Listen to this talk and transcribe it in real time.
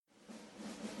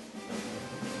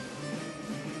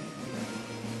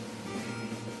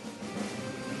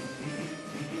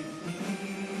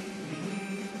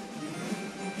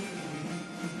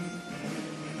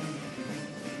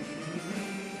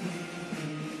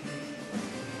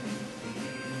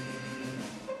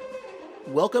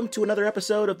Welcome to another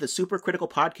episode of the Supercritical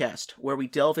Podcast, where we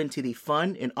delve into the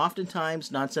fun and oftentimes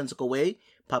nonsensical way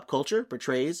pop culture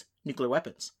portrays nuclear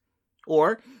weapons.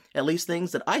 Or at least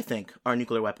things that I think are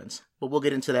nuclear weapons, but we'll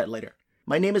get into that later.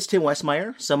 My name is Tim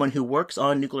Westmeyer, someone who works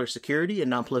on nuclear security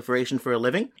and nonproliferation for a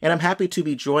living, and I'm happy to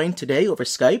be joined today over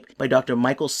Skype by Dr.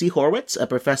 Michael C. Horwitz, a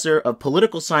professor of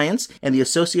political science and the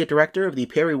associate director of the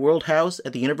Perry World House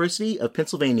at the University of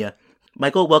Pennsylvania.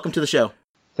 Michael, welcome to the show.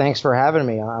 Thanks for having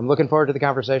me. I'm looking forward to the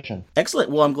conversation. Excellent.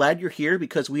 Well, I'm glad you're here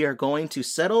because we are going to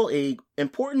settle an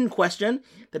important question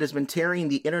that has been tearing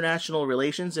the international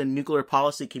relations and nuclear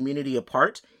policy community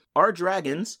apart. Are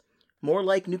dragons more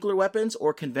like nuclear weapons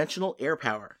or conventional air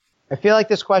power? I feel like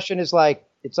this question is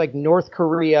it's like North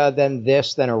Korea, then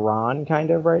this, then Iran kind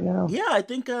of right now. Yeah, I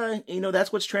think,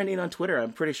 that's what's trending on Twitter,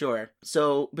 I'm pretty sure.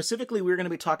 So specifically, we're going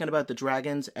to be talking about the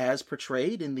dragons as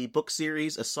portrayed in the book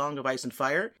series A Song of Ice and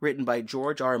Fire, written by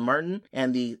George R. R. Martin,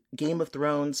 and the Game of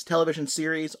Thrones television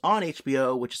series on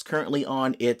HBO, which is currently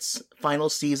on its final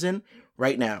season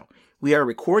right now. We are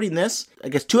recording this,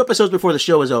 2 episodes before the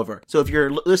show is over. So if you're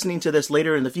listening to this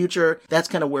later in the future, that's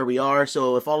kind of where we are.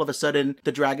 So if all of a sudden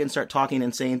the dragons start talking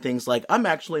and saying things like, I'm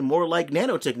actually more like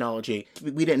nanotechnology,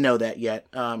 we didn't know that yet.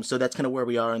 So that's kind of where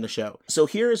we are in the show. So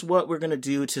here's what we're going to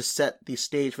do to set the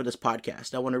stage for this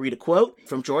podcast. I want to read a quote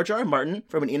from George R. R. Martin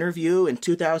from an interview in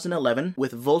 2011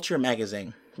 with Vulture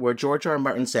magazine, where George R. R.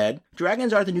 Martin said,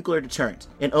 "Dragons are the nuclear deterrent,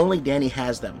 and only Dany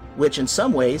has them, which in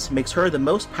some ways makes her the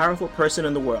most powerful person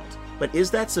in the world. But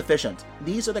is that sufficient?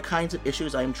 These are the kinds of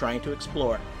issues I am trying to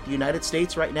explore. The United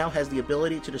States right now has the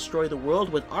ability to destroy the world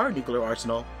with our nuclear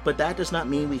arsenal, but that does not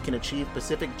mean we can achieve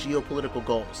specific geopolitical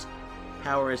goals.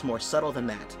 Power is more subtle than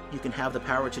that. You can have the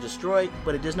power to destroy,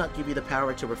 but it does not give you the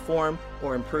power to reform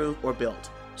or improve or build."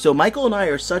 So Michael and I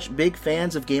are such big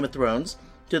fans of Game of Thrones,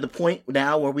 to the point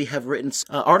now where we have written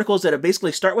articles that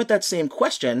basically start with that same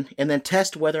question and then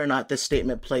test whether or not this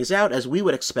statement plays out as we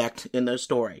would expect in the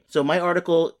story. So my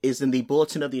article is in the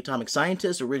Bulletin of the Atomic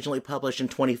Scientist, originally published in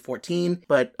 2014,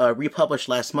 but republished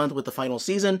last month with the final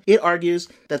season. It argues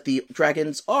that the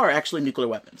dragons are actually nuclear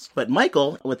weapons. But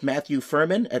Michael, with Matthew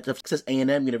Furman at Texas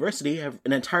A&M University, have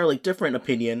an entirely different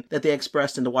opinion that they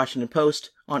expressed in the Washington Post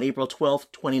on April 12th,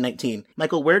 2019.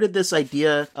 Michael, where did this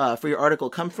idea for your article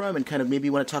come from? And kind of maybe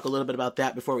you want to talk a little bit about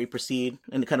that before we proceed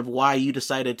and kind of why you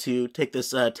decided to take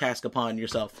this task upon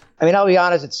yourself. I mean, I'll be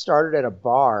honest, it started at a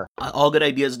bar. All good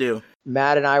ideas do.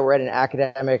 Matt and I were at an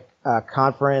academic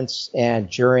conference and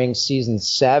during season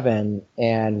 7,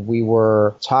 and we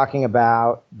were talking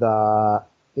about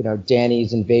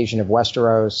Dany's invasion of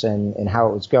Westeros and how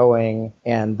it was going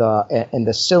and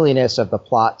the silliness of the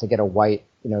plot to get a white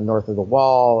north of the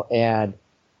wall, and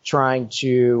trying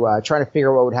to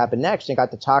figure out what would happen next, and got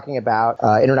to talking about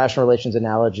international relations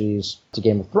analogies to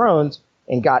Game of Thrones,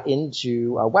 and got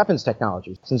into weapons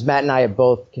technology. Since Matt and I have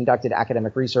both conducted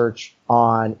academic research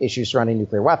on issues surrounding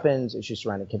nuclear weapons, issues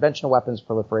surrounding conventional weapons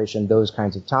proliferation, those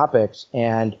kinds of topics,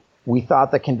 and we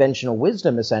thought that conventional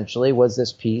wisdom essentially was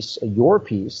this piece, your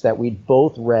piece, that we'd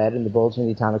both read in the Bulletin of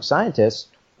the Atomic Scientist,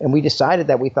 and we decided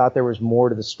that we thought there was more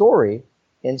to the story.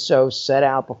 And so set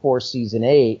out before season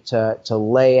 8 to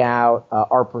lay out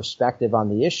our perspective on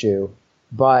the issue.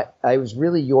 But it was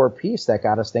really your piece that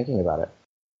got us thinking about it.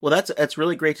 Well, that's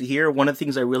really great to hear. One of the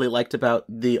things I really liked about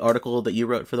the article that you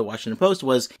wrote for the Washington Post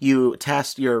was you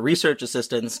tasked your research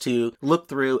assistants to look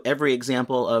through every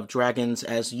example of dragons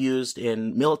as used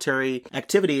in military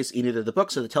activities in either the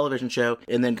books or the television show,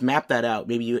 and then map that out.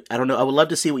 Maybe I don't know. I would love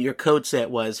to see what your code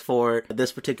set was for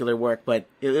this particular work. But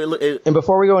and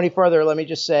before we go any further, let me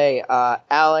just say,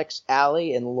 Alex,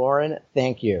 Allie, and Lauren,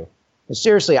 thank you.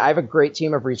 Seriously, I have a great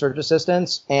team of research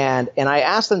assistants, and I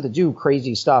ask them to do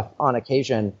crazy stuff on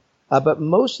occasion. But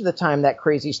most of the time, that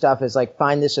crazy stuff is like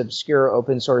find this obscure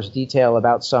open source detail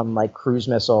about some cruise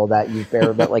missile that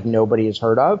that nobody has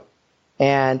heard of.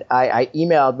 And I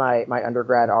emailed my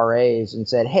undergrad RAs and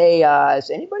said, "Hey, does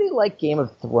anybody like Game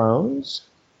of Thrones?"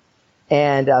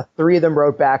 And 3 of them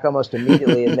wrote back almost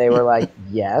immediately, and they were like,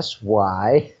 "Yes,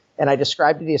 why?" And I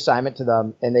described the assignment to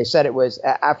them, and they said it was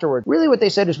afterward. Really what they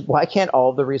said is, why can't all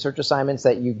of the research assignments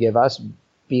that you give us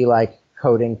be like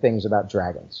coding things about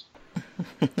dragons?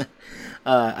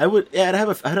 I'd have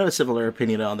a similar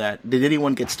opinion on that. Did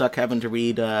anyone get stuck having to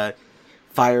read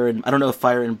Fire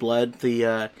and Blood,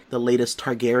 the latest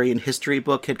Targaryen history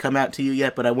book had come out to you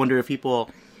yet? But I wonder if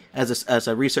people, as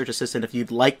a research assistant, if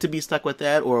you'd like to be stuck with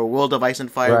that, or World of Ice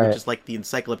and Fire, right, which is like the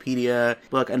encyclopedia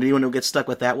book, and anyone who gets stuck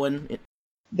with that one?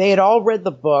 They had all read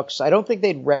the books. I don't think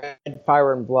they'd read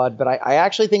Fire and Blood, but I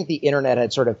actually think the internet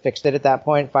had sort of fixed it at that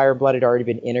point. Fire and Blood had already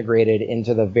been integrated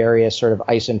into the various sort of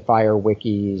Ice and Fire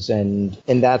wikis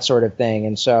and that sort of thing.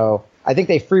 And so I think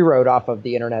they free wrote off of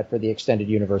the internet for the Extended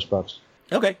Universe books.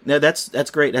 Okay, no, that's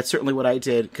great. That's certainly what I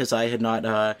did, because I had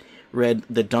not read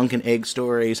the Dunk and Egg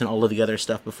stories and all of the other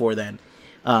stuff before then.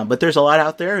 But there's a lot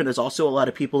out there, and there's also a lot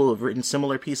of people who have written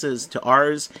similar pieces to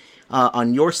ours.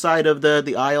 On your side of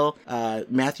the aisle,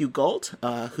 Matthew Gault,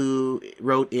 who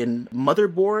wrote in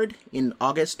Motherboard in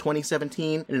August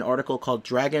 2017 in an article called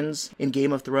Dragons in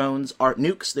Game of Thrones, Art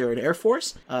Nukes, they're in Air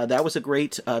Force. That was a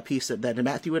great piece that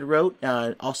Matthew had wrote.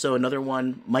 Also another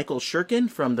one, Michael Shirkin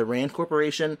from the RAND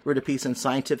Corporation wrote a piece in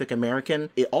Scientific American,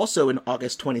 also in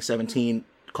August 2017,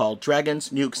 called Dragons,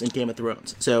 Nukes, and Game of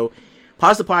Thrones. So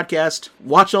pause the podcast,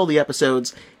 watch all the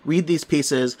episodes, read these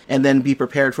pieces, and then be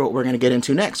prepared for what we're going to get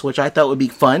into next, which I thought would be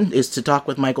fun, is to talk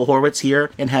with Michael Horwitz here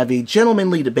and have a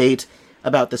gentlemanly debate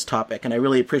about this topic. And I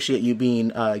really appreciate you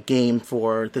being game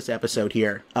for this episode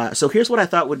here. So here's what I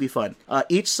thought would be fun.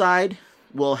 Each side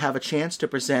will have a chance to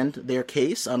present their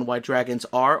case on why dragons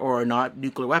are or are not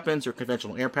nuclear weapons or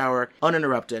conventional air power,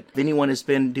 uninterrupted. If anyone has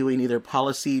been doing either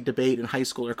policy debate in high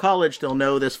school or college, they'll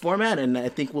know this format, and I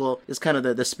think is kind of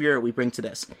the spirit we bring to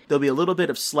this. There'll be a little bit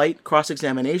of slight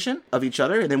cross-examination of each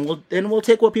other, and then we'll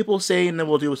take what people say, and then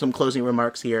we'll do some closing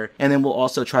remarks here, and then we'll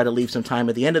also try to leave some time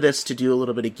at the end of this to do a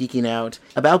little bit of geeking out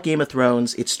about Game of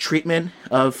Thrones, its treatment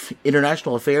of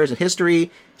international affairs and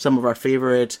history, some of our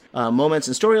favorite moments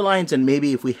and storylines, and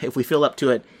maybe if we feel up to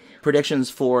it, predictions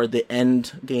for the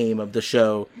end game of the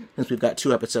show, since we've got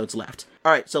 2 episodes left.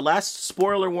 All right, so last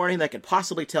spoiler warning that I could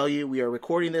possibly tell you: we are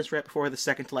recording this right before the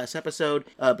second to last episode,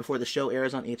 before the show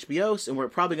airs on HBO, and we're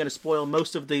probably going to spoil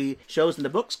most of the shows and the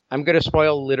books. I'm going to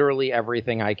spoil literally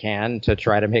everything I can to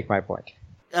try to make my point.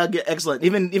 Excellent.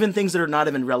 Even things that are not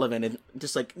even relevant, and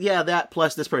just like, yeah, that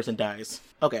plus this person dies.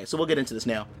 Okay, so we'll get into this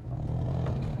now.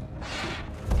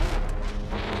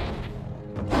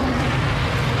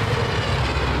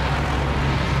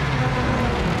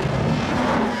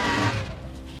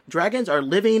 Dragons are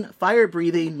living,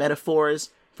 fire-breathing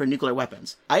metaphors for nuclear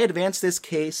weapons. I advance this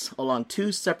case along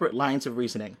 2 separate lines of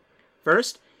reasoning.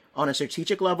 First, on a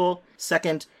strategic level.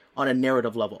 Second, on a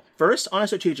narrative level. First, on a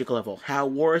strategic level, how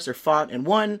wars are fought and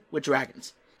won with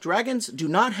dragons. Dragons do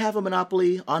not have a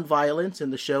monopoly on violence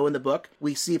in the show and the book.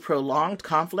 We see prolonged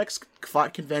conflicts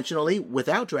fought conventionally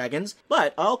without dragons,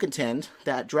 but I'll contend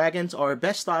that dragons are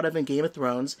best thought of in Game of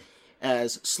Thrones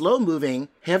as slow-moving,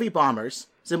 heavy bombers,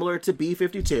 similar to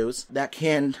B-52s, that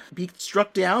can be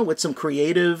struck down with some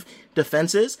creative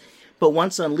defenses, but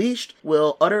once unleashed,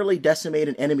 will utterly decimate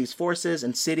an enemy's forces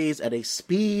and cities at a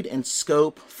speed and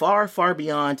scope far, far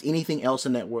beyond anything else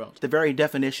in that world. The very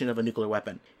definition of a nuclear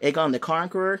weapon. Aegon the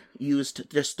Conqueror used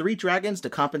just 3 dragons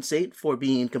to compensate for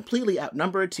being completely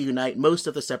outnumbered to unite most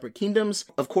of the separate kingdoms.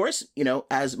 Of course,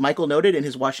 as Michael noted in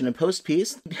his Washington Post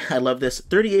piece, I love this,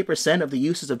 38% of the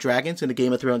uses of dragons in the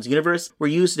Game of Thrones universe were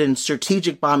used in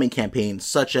strategic bombing campaigns,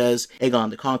 such as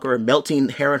Aegon the Conqueror melting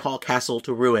Harrenhal Castle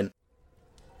to ruin.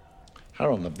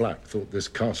 Harren the Black thought this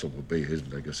castle would be his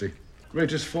legacy.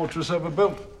 Greatest fortress ever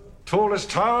built.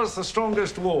 Tallest towers, the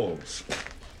strongest walls.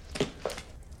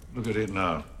 Look at it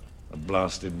now. A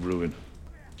blasted ruin.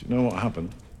 Do you know what happened?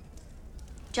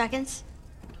 Dragons?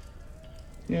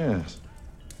 Yes.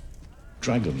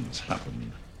 Dragons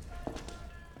happened.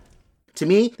 To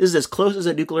me, this is as close as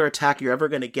a nuclear attack you're ever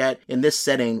going to get in this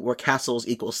setting where castles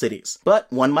equal cities. But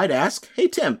one might ask, hey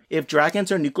Tim, if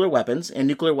dragons are nuclear weapons, and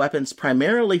nuclear weapons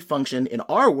primarily function in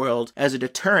our world as a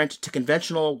deterrent to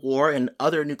conventional war and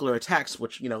other nuclear attacks,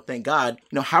 which, thank God,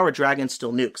 how are dragons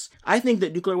still nukes? I think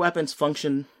that nuclear weapons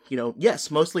function,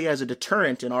 yes, mostly as a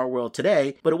deterrent in our world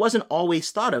today, but it wasn't always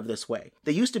thought of this way.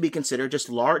 They used to be considered just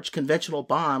large conventional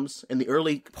bombs in the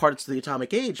early parts of the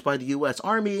atomic age by the U.S.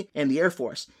 Army and the Air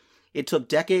Force. It took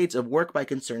decades of work by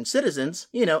concerned citizens,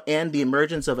 and the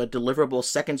emergence of a deliverable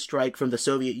second strike from the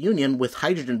Soviet Union with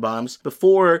hydrogen bombs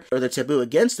before the taboo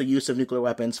against the use of nuclear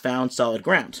weapons found solid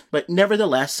ground. But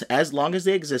nevertheless, as long as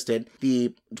they existed,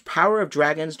 the power of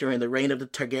dragons during the reign of the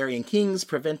Targaryen kings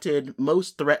prevented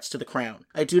most threats to the crown.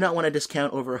 I do not want to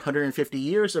discount over 150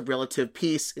 years of relative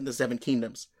peace in the Seven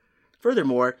Kingdoms.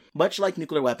 Furthermore, much like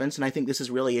nuclear weapons, and I think this is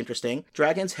really interesting,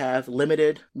 dragons have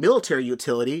limited military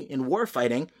utility in war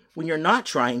fighting, when you're not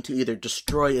trying to either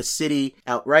destroy a city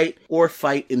outright or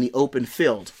fight in the open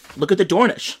field. Look at the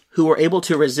Dornish, who were able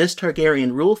to resist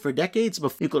Targaryen rule for decades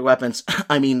before nuclear weapons,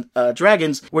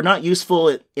 dragons, were not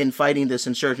useful in fighting this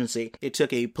insurgency. It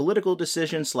took a political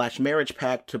decision / marriage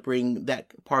pact to bring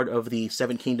that part of the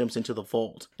Seven Kingdoms into the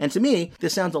fold. And to me,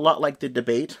 this sounds a lot like the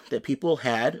debate that people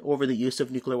had over the use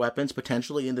of nuclear weapons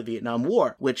potentially in the Vietnam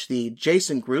War, which the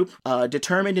Jason Group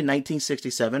determined in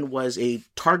 1967 was a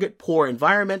target-poor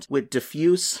environment with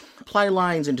diffuse supply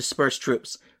lines and dispersed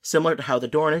troops, similar to how the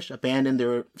Dornish abandoned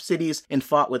their cities and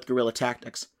fought with guerrilla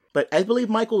tactics. But I believe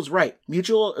Michael's right.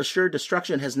 Mutual assured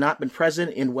destruction has not been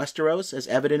present in Westeros, as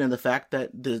evident in the fact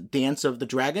that the Dance of the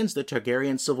Dragons, the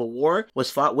Targaryen Civil War,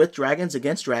 was fought with dragons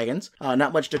against dragons.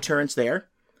 Not much deterrence there.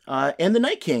 And the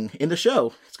Night King in the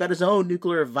show, he's got his own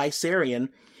nuclear Viserion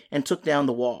and took down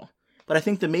the wall. But I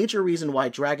think the major reason why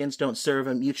dragons don't serve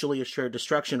a mutually assured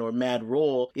destruction or mad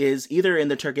role is either in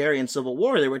the Targaryen Civil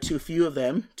War there were too few of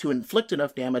them to inflict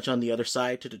enough damage on the other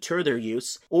side to deter their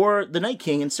use, or the Night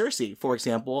King and Cersei, for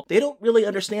example, they don't really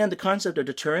understand the concept of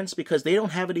deterrence because they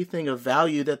don't have anything of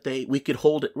value that we could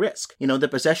hold at risk. You know, the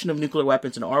possession of nuclear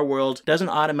weapons in our world doesn't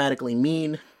automatically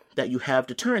mean that you have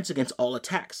deterrence against all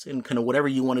attacks and kind of whatever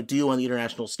you want to do on the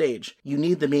international stage. You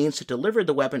need the means to deliver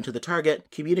the weapon to the target,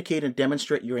 communicate and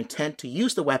demonstrate your intent to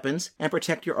use the weapons, and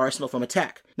protect your arsenal from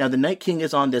attack. Now, the Night King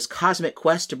is on this cosmic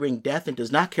quest to bring death and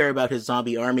does not care about his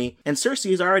zombie army, and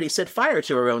Cersei has already set fire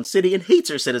to her own city and hates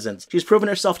her citizens. She's proven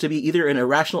herself to be either an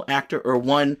irrational actor or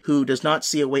one who does not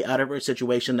see a way out of her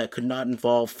situation that could not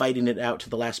involve fighting it out to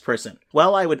the last person.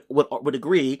 While I would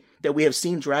agree that we have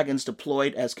seen dragons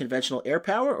deployed as conventional air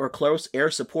power or close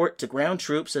air support to ground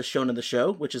troops as shown in the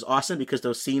show, which is awesome because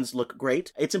those scenes look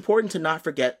great, it's important to not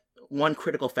forget one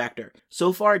critical factor.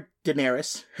 So far,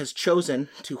 Daenerys has chosen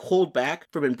to hold back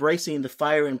from embracing the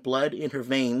fire and blood in her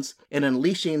veins and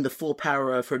unleashing the full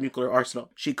power of her nuclear arsenal.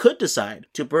 She could decide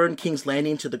to burn King's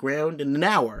Landing to the ground in an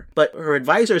hour, but her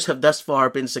advisors have thus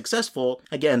far been successful,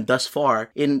 again, thus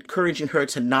far, in encouraging her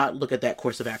to not look at that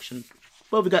course of action.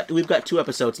 Well, we've got 2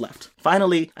 episodes left.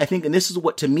 Finally, I think, and this is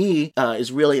what to me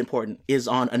is really important, is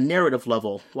on a narrative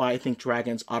level why I think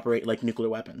dragons operate like nuclear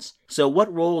weapons. So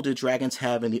what role do dragons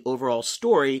have in the overall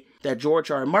story that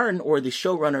George R. R. Martin or the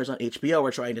showrunners on HBO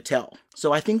are trying to tell?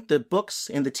 So I think the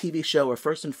books and the TV show are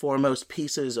first and foremost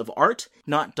pieces of art,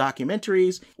 not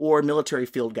documentaries or military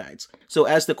field guides. So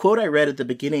as the quote I read at the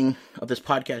beginning of this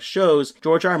podcast shows,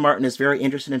 George R. R. Martin is very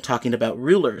interested in talking about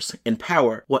rulers and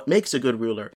power, what makes a good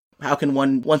ruler. How can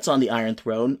one, once on the Iron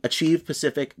Throne, achieve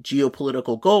specific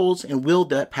geopolitical goals and wield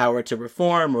that power to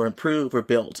reform or improve or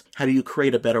build? How do you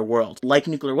create a better world? Like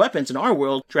nuclear weapons in our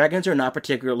world, dragons are not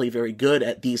particularly very good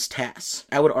at these tasks.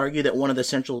 I would argue that one of the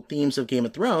central themes of Game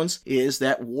of Thrones is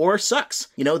that war sucks.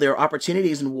 You know, there are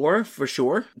opportunities in war, for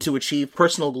sure, to achieve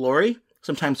personal glory.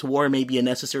 Sometimes war may be a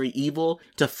necessary evil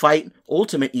to fight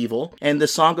ultimate evil, and the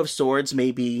Song of Swords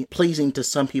may be pleasing to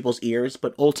some people's ears,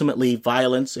 but ultimately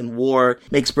violence and war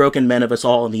makes broken men of us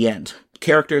all in the end.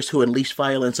 Characters who unleash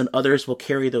violence on others will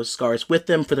carry those scars with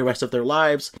them for the rest of their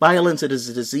lives. Violence is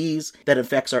a disease that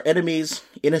infects our enemies,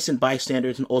 innocent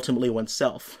bystanders, and ultimately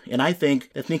oneself. And I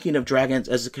think that thinking of dragons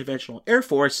as a conventional air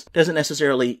force doesn't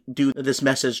necessarily do this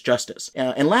message justice.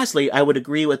 And lastly, I would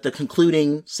agree with the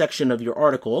concluding section of your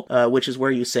article, which is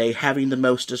where you say having the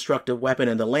most destructive weapon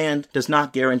in the land does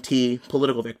not guarantee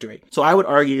political victory. So I would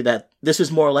argue that this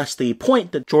is more or less the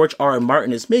point that George R. R.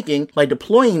 Martin is making by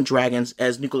deploying dragons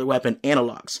as nuclear weapon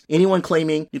analogs. Anyone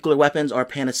claiming nuclear weapons are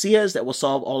panaceas that will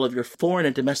solve all of your foreign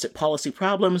and domestic policy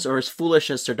problems are as foolish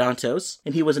as Cervantes,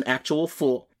 and he was an actual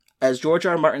fool. As George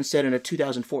R. R. Martin said in a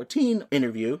 2014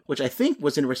 interview, which I think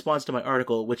was in response to my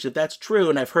article, which if that's true,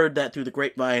 and I've heard that through the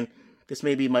grapevine, this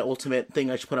may be my ultimate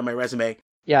thing I should put on my resume.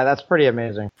 Yeah, that's pretty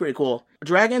amazing. Pretty cool.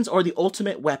 Dragons are the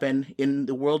ultimate weapon in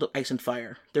the world of Ice and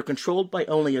Fire. They're controlled by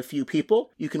only a few people.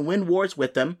 You can win wars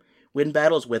with them, win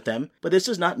battles with them, but this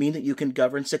does not mean that you can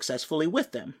govern successfully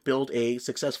with them, build a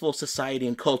successful society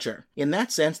and culture. In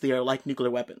that sense, they are like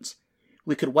nuclear weapons.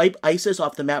 We could wipe ISIS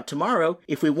off the map tomorrow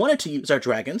if we wanted to use our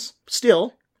dragons.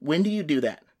 Still, when do you do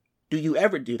that? Do you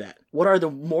ever do that? What are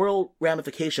the moral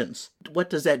ramifications?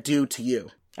 What does that do to you?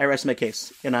 I rest my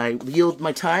case, and I yield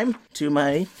my time to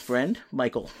my friend,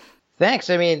 Michael. Thanks.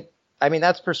 I mean,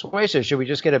 that's persuasive. Should we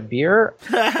just get a beer?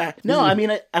 No, I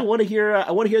mean, I want to hear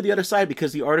the other side,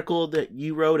 because the article that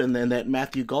you wrote and then that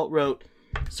Matthew Gault wrote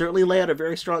certainly lay out a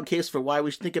very strong case for why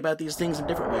we should think about these things in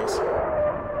different ways.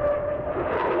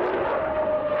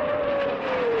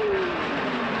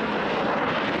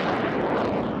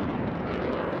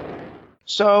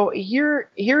 So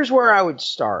here's where I would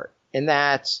start, and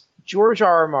that's George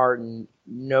R. R. Martin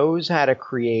knows how to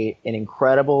create an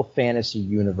incredible fantasy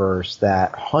universe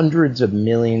that hundreds of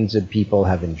millions of people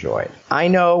have enjoyed. I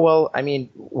know, well, I mean,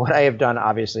 what I have done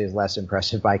obviously is less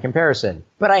impressive by comparison,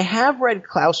 but I have read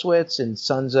Clausewitz and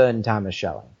Sunza and Thomas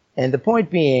Schelling. And the point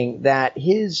being that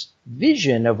his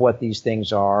vision of what these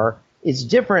things are is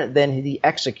different than the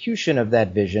execution of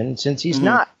that vision, since he's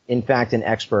not, in fact, an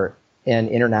expert in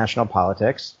international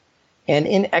politics. And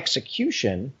in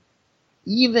execution,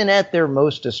 even at their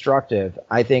most destructive,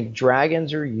 I think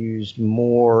dragons are used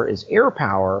more as air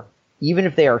power, even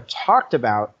if they are talked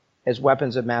about as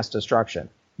weapons of mass destruction.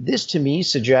 This, to me,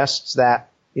 suggests that,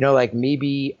 like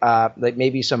maybe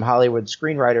some Hollywood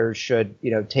screenwriters should,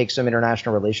 take some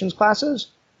international relations classes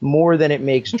more than it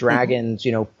makes dragons,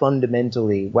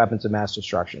 fundamentally weapons of mass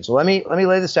destruction. So let me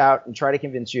lay this out and try to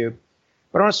convince you.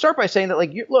 But I want to start by saying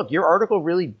that, look, your article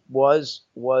really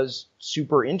was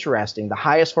super interesting. The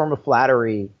highest form of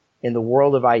flattery in the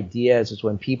world of ideas is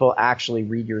when people actually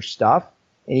read your stuff,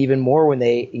 and even more when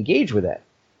they engage with it.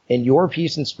 And your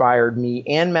piece inspired me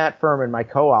and Matt Furman, my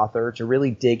co-author, to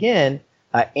really dig in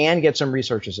and get some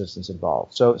research assistance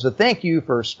involved. So thank you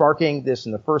for sparking this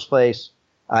in the first place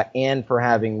and for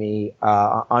having me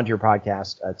onto your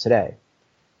podcast today.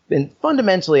 And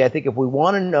fundamentally, I think if we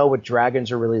want to know what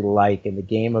dragons are really like in the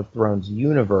Game of Thrones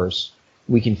universe,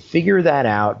 we can figure that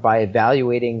out by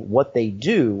evaluating what they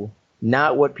do,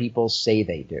 not what people say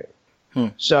they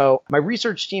do. So my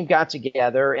research team got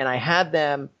together, and I had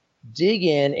them dig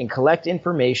in and collect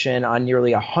information on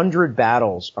nearly 100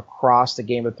 battles across the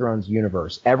Game of Thrones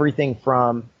universe. Everything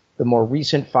from the more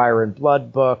recent Fire and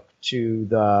Blood book to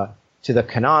the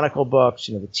canonical books,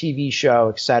 the TV show,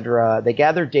 etc. They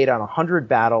gathered data on 100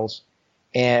 battles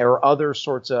or other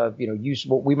sorts of, use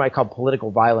what we might call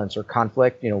political violence or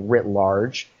conflict, writ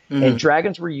large. And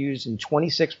dragons were used in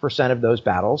 26% of those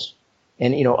battles.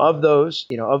 And, of those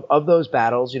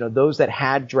battles, those that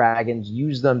had dragons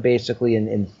used them basically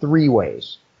in three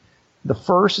ways. The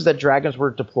first is that dragons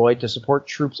were deployed to support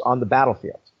troops on the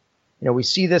battlefield. We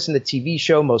see this in the TV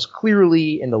show most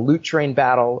clearly in the Loot Train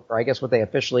battle, or I guess what they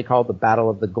officially called the Battle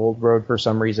of the Gold Road for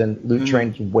some reason. Loot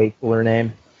Train's a way cooler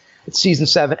name. It's season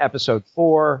 7, episode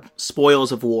 4.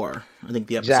 Spoils of War, I think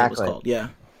the episode was called. Yeah.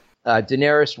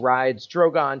 Daenerys rides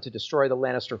Drogon to destroy the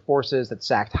Lannister forces that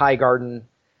sacked Highgarden,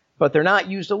 but they're not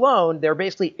used alone. They're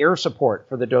basically air support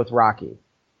for the Dothraki.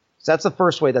 So that's the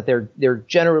first way that they're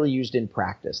generally used in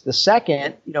practice. The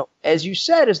second, as you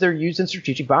said, is they're used in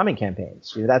strategic bombing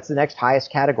campaigns. That's the next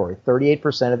highest category,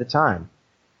 38% of the time.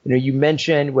 You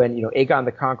mentioned when, Aegon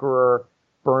the Conqueror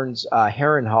burns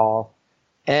Harrenhal.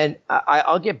 And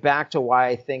I'll get back to why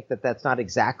I think that that's not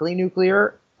exactly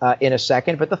nuclear in a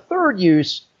second. But the third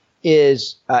use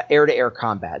is air-to-air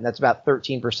combat, and that's about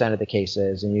 13% of the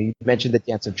cases. And you mentioned the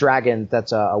Dance of Dragons.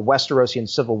 That's a Westerosian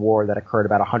civil war that occurred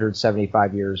about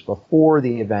 175 years before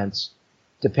the events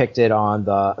depicted on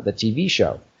the TV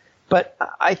show. But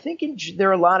I think there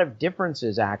are a lot of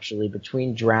differences, actually,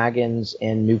 between dragons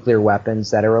and nuclear weapons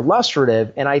that are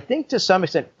illustrative. And I think to some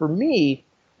extent, for me,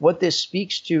 what this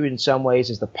speaks to in some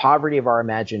ways is the poverty of our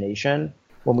imagination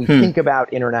when we think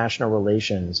about international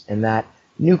relations, and that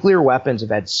nuclear weapons have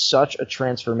had such a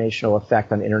transformational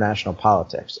effect on international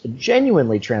politics, a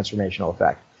genuinely transformational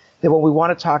effect, that when we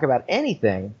want to talk about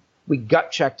anything, we gut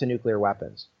check to nuclear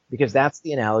weapons, because that's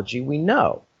the analogy we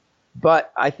know.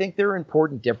 But I think there are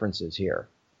important differences here.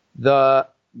 The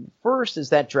first is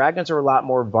that dragons are a lot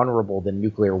more vulnerable than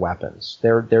nuclear weapons.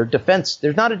 Their defense,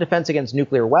 there's not a defense against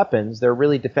nuclear weapons, they're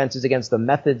really defenses against the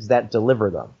methods that deliver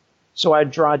them. So I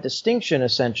draw a distinction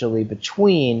essentially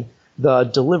between the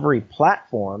delivery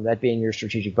platform, that being your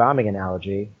strategic bombing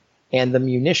analogy, and the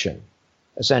munition,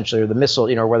 essentially, or the missile,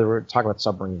 whether we're talking about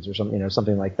submarines or something,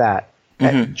 something like that.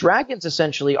 And dragons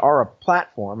essentially are a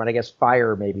platform, and I guess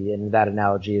fire maybe in that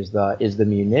analogy is the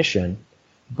munition.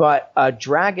 But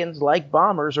dragons, like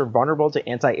bombers, are vulnerable to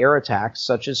anti-air attacks,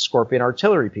 such as Scorpion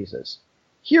artillery pieces.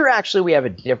 Here, actually, we have a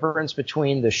difference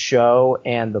between the show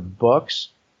and the books,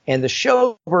 and the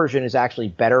show version is actually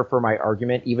better for my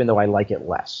argument, even though I like it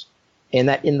less. And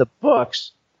that in the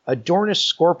books, a Dornish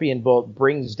scorpion bolt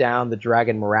brings down the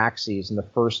dragon Meraxes in the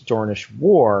First Dornish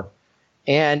War,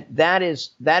 and that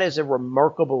is a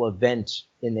remarkable event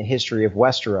in the history of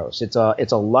Westeros.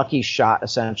 It's a lucky shot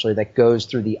essentially that goes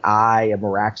through the eye of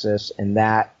Meraxes, and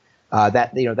that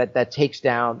takes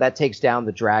down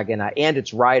the dragon and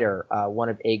its rider, one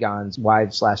of Aegon's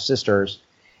wives/sisters,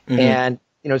 and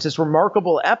it's this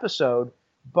remarkable episode,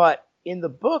 but in the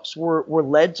books, we're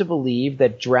led to believe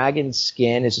that dragon's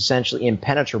skin is essentially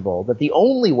impenetrable, that the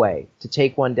only way to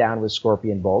take one down with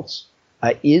scorpion bolts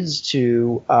is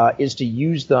to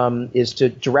use them, is to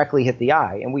directly hit the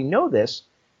eye. And we know this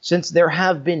since there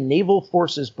have been naval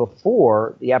forces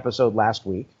before the episode last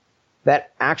week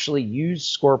that actually used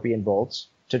scorpion bolts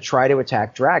to try to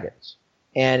attack dragons.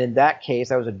 And in that case,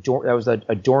 that was a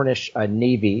Dornish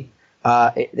navy.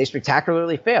 They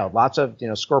spectacularly failed. Lots of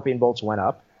scorpion bolts went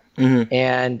up,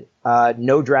 and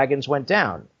no dragons went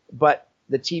down. But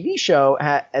the TV show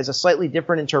has a slightly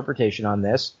different interpretation on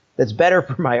this. That's better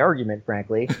for my argument,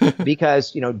 frankly,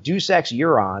 because Deus Ex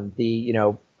Euron, the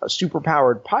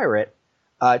superpowered pirate,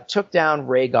 took down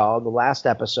Rhaegal in the last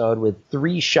episode with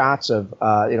 3 shots of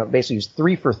basically he was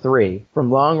 3 for 3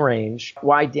 from long range.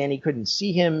 Why Dany couldn't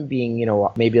see him being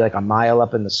maybe like a mile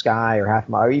up in the sky or half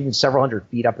a mile or even several hundred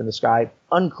feet up in the sky,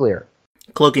 unclear.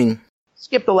 Cloaking.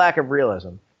 Skip the lack of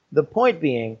realism. The point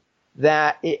being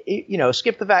that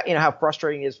skip the fact how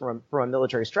frustrating it is from a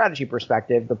military strategy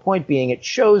perspective. The point being it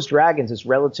shows dragons is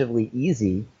relatively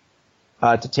easy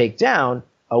to take down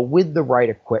with the right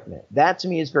equipment. That to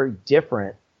me is very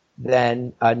different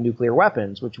than nuclear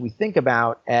weapons, which we think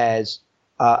about as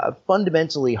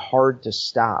fundamentally hard to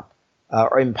stop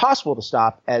or impossible to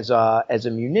stop as a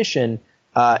munition.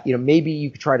 Maybe you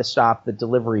could try to stop the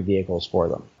delivery vehicles for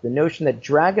them. The notion that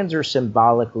dragons are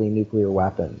symbolically nuclear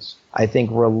weapons, I think,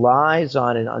 relies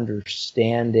on an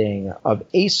understanding of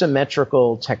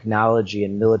asymmetrical technology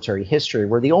in military history,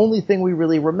 where the only thing we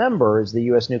really remember is the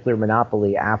U.S. nuclear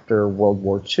monopoly after World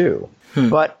War II.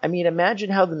 But, imagine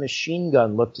how the machine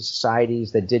gun looked to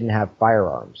societies that didn't have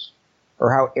firearms,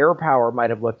 or how air power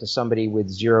might have looked to somebody with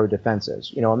 0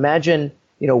 defenses. Imagine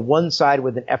one side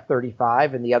with an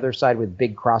F-35 and the other side with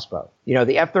big crossbow.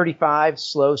 The F-35,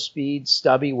 slow speed,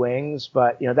 stubby wings,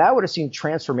 but, that would have seemed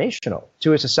transformational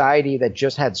to a society that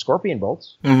just had scorpion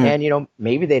bolts. And,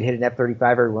 maybe they'd hit an F-35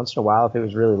 every once in a while if it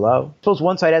was really low. Suppose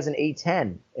one side has an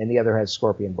A-10 and the other has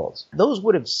scorpion bolts. Those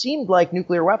would have seemed like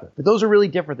nuclear weapons, but those are really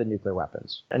different than nuclear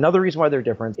weapons. Another reason why they're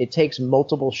different, it takes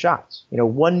multiple shots.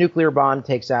 One nuclear bomb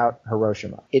takes out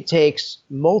Hiroshima. It takes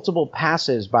multiple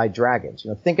passes by dragons.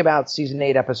 Think about season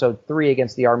 8, episode 3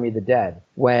 against the Army of the Dead,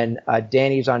 when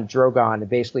Dany's on Drogon and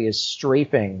basically is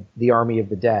strafing the Army of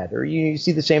the Dead. Or you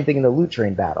see the same thing in the Loot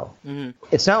Train battle.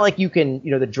 It's not like you can,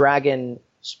 the dragon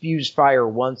spews fire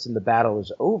once and the battle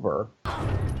is over.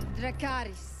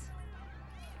 Dracarys.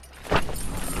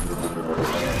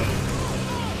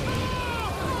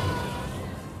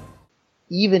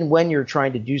 Even when you're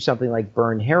trying to do something like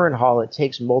burn Harrenhal, it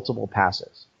takes multiple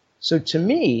passes. So to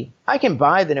me, I can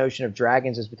buy the notion of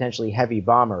dragons as potentially heavy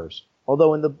bombers.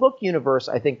 Although in the book universe,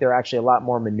 I think they're actually a lot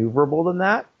more maneuverable than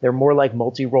that. They're more like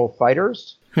multi-role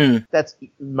fighters. That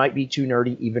might be too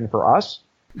nerdy even for us.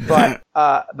 But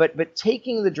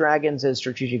taking the dragons as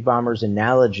strategic bombers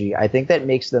analogy, I think that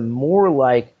makes them more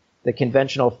like the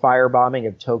conventional firebombing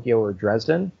of Tokyo or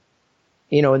Dresden.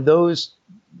 And those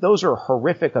are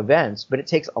horrific events, but it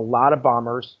takes a lot of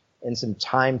bombers and some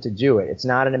time to do it. It's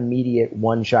not an immediate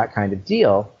one-shot kind of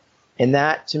deal. And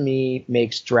that, to me,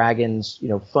 makes dragons,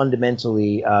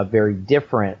 fundamentally very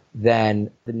different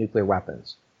than the nuclear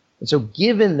weapons. And so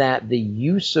given that the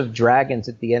use of dragons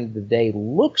at the end of the day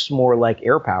looks more like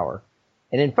air power,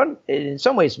 and in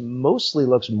some ways mostly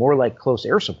looks more like close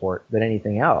air support than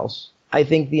anything else, I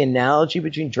think the analogy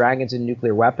between dragons and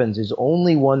nuclear weapons is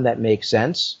only one that makes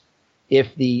sense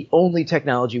if the only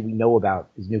technology we know about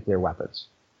is nuclear weapons.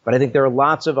 But I think there are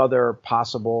lots of other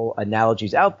possible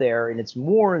analogies out there, and it's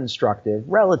more instructive,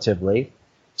 relatively,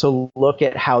 to look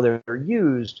at how they're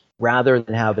used rather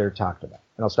than how they're talked about.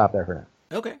 And I'll stop there for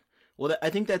now. Okay. Well, I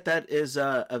think that is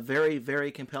a very,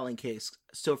 very compelling case.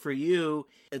 So for you,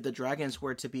 if the dragons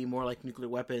were to be more like nuclear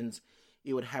weapons,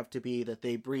 it would have to be that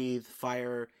they breathe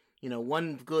fire,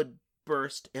 one good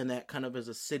burst, and that kind of is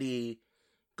a city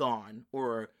gone,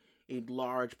 or a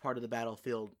large part of the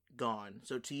battlefield gone.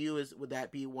 So to you, would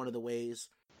that be one of the ways?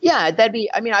 Yeah, that'd be,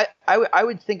 I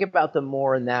would think about them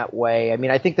more in that way.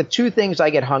 I think the two things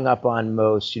I get hung up on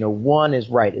most, one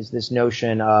is this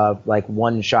notion of like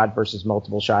one shot versus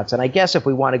multiple shots. And I guess if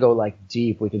we want to go like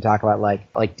deep, we can talk about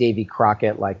like Davy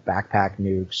Crockett, like backpack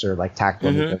nukes or like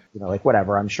tactical nukes, like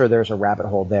whatever. I'm sure there's a rabbit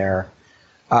hole there.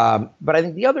 But I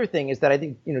think the other thing is that I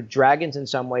think, dragons in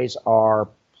some ways are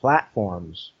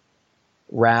platforms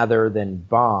rather than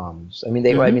bombs.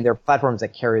 They're platforms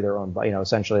that carry their own,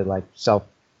 essentially like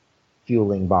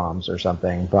self-fueling bombs or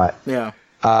something. But yeah,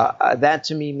 that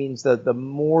to me means that the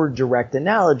more direct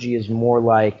analogy is more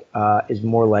like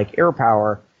air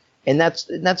power, and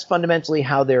that's fundamentally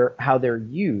how they're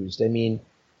used.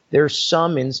 There's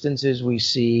some instances we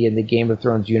see in the Game of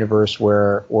Thrones universe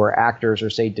where actors are,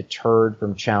 say, deterred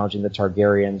from challenging the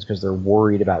Targaryens because they're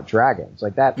worried about dragons.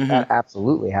 Like that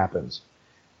absolutely happens.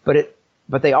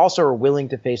 but they also are willing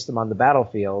to face them on the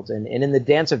battlefield. And in the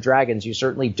Dance of Dragons, you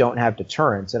certainly don't have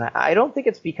deterrence. And I don't think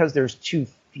it's because there's too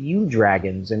few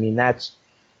dragons. I mean, that's,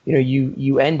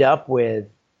 you end up with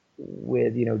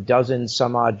dozens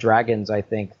some odd dragons, I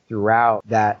think, throughout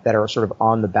that are sort of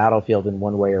on the battlefield in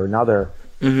one way or another.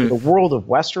 Mm-hmm. The world of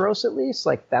Westeros, at least,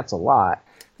 like, that's a lot.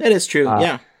 That is true,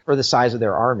 yeah. For the size of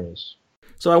their armies.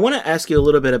 So I want to ask you a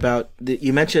little bit about,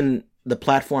 you mentioned the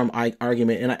platform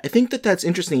argument, and I think that that's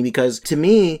interesting because, to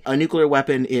me, a nuclear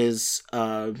weapon is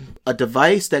a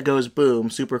device that goes boom,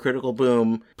 supercritical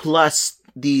boom, plus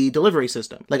the delivery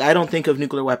system. Like, I don't think of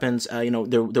nuclear weapons,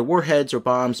 they're warheads or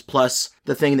bombs plus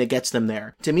the thing that gets them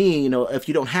there. To me, if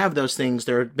you don't have those things,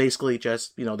 they're basically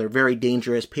just, they're very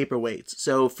dangerous paperweights.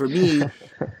 So for me,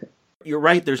 you're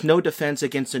right, there's no defense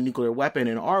against a nuclear weapon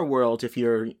in our world. If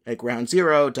you're at ground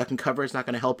zero, duck and cover is not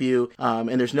going to help you.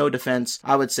 And there's no defense,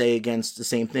 I would say, against the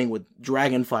same thing with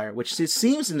dragonfire, which it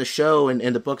seems in the show and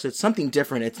in the books, it's something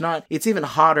different. It's even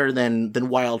hotter than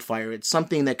wildfire. It's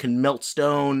something that can melt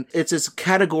stone. It's this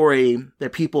category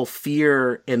that people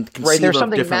fear and conceive right, there's of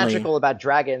something differently. Magical about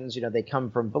dragons. They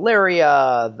come from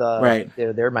Valyria. Right.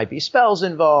 There might be spells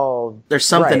involved. There's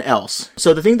something else.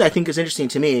 So the thing that I think is interesting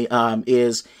to me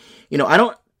is, I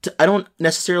don't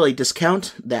necessarily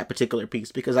discount that particular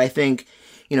piece because I think,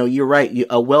 you're right.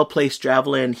 A well-placed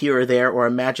javelin here or there or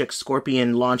a magic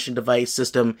scorpion launching device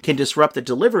system can disrupt the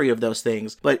delivery of those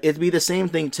things. But it'd be the same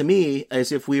thing to me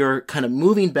as if we are kind of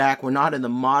moving back. We're not in the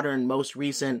modern, most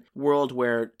recent world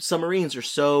where submarines are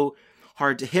so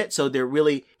hard to hit. So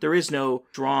there is no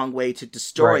strong way to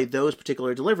destroy those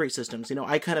particular delivery systems.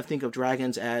 I kind of think of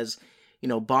dragons as,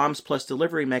 bombs plus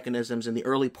delivery mechanisms in the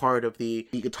early part of the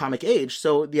atomic age.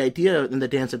 So the idea in the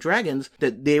Dance of Dragons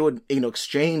that they would,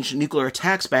 exchange nuclear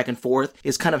attacks back and forth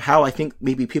is kind of how I think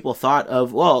maybe people thought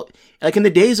of, well, like in the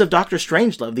days of Dr.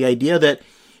 Strangelove, the idea that,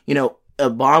 a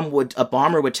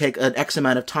bomber would take an X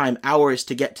amount of time, hours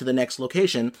to get to the next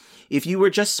location. If you were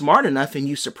just smart enough and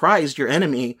you surprised your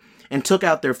enemy and took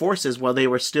out their forces while they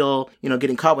were still,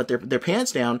 getting caught with their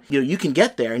pants down, you can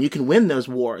get there and you can win those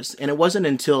wars. And it wasn't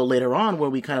until later on where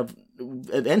we kind of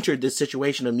entered this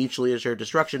situation of mutually assured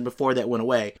destruction before that went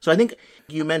away. So I think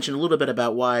you mentioned a little bit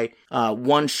about why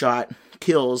one-shot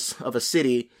kills of a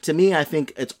city. To me, I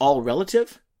think it's all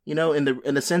relative, in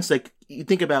the sense like you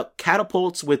think about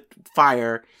catapults with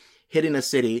fire hitting a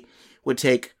city would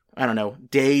take, I don't know,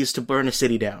 days to burn a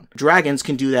city down. Dragons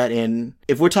can do that in,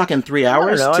 if we're talking 3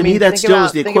 hours, to me that still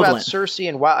is the equivalent. Think about Cersei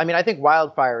and I think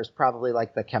wildfire is probably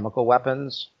like the chemical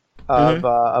weapons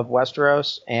of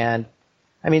Westeros. And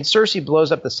I mean, Cersei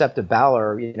blows up the Sept of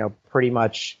Baelor, pretty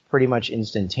much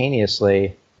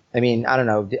instantaneously. I mean, I don't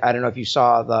know if you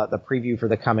saw the preview for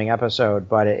the coming episode,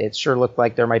 but it sure looked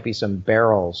like there might be some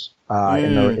barrels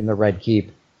in the Red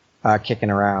Keep kicking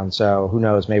around. So who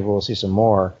knows? Maybe we'll see some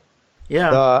more. Yeah.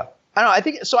 I don't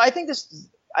know.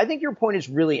 I think your point is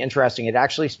really interesting. It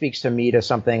actually speaks to me to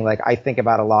something like I think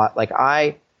about a lot. Like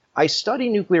I study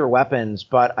nuclear weapons,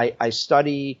 but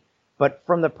but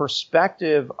from the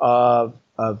perspective of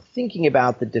thinking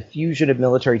about the diffusion of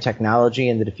military technology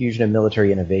and the diffusion of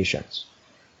military innovations.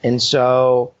 And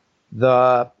so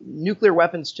the nuclear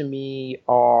weapons to me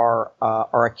are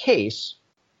a case,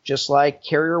 just like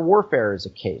carrier warfare is a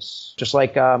case, just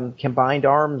like combined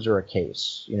arms are a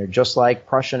case, just like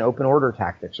Prussian open order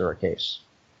tactics are a case.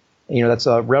 That's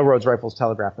railroads, rifles,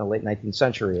 telegraph in the late 19th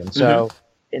century.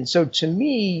 And so to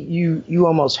me, you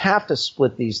almost have to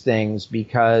split these things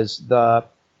because the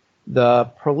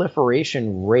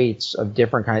proliferation rates of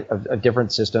different of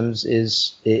different systems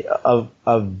is of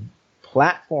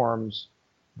platforms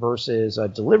versus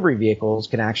delivery vehicles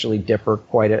can actually differ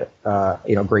quite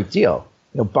a great deal.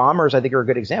 Bombers, I think, are a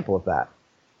good example of that.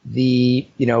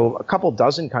 A couple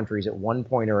dozen countries at one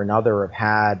point or another have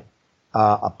had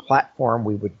a platform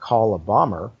we would call a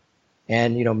bomber,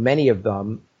 and many of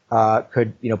them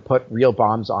could put real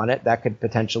bombs on it that could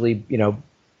potentially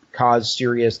cause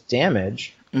serious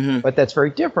damage. Mm-hmm. But that's very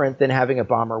different than having a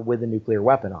bomber with a nuclear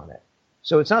weapon on it.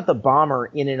 So it's not the bomber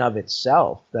in and of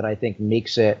itself that I think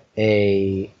makes it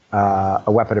a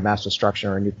weapon of mass destruction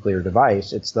or a nuclear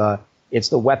device. It's the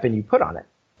weapon you put on it.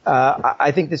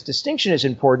 I think this distinction is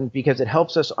important because it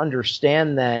helps us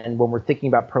understand then when we're thinking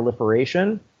about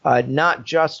proliferation, not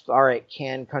just, all right,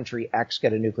 can country X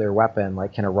get a nuclear weapon?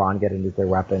 Like, can Iran get a nuclear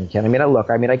weapon?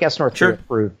 I guess North Korea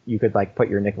proved you could put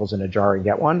your nickels in a jar and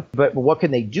get one, but what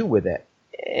can they do with it?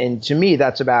 And to me,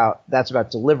 that's about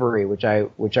delivery, which I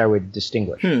would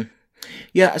distinguish.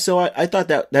 Yeah. So I thought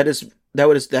that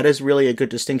is really a good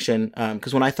distinction.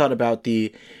 Cause when I thought about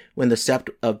when the Sept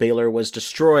of Baelor was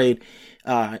destroyed,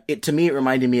 To me, it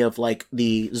reminded me of like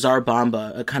the Tsar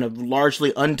Bomba, a kind of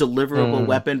largely undeliverable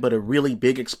weapon, but a really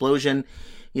big explosion.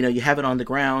 You know, you have it on the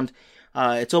ground.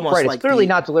 It's almost right. like It's clearly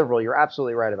not deliverable. You're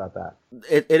absolutely right about that.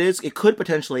 It is. It could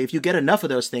potentially, if you get enough of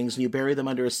those things and you bury them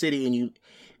under a city,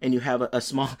 and you have a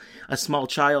small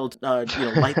child,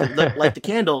 light the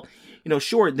candle. You know,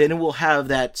 sure, then it will have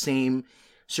that same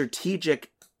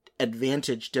strategic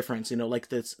advantage difference. You know, like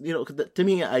this. You know, to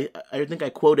me, I think I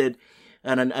quoted.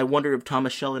 And I wonder if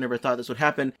Thomas Schelling ever thought this would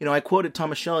happen. You know, I quoted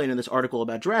Thomas Schelling in this article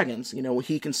about dragons. You know,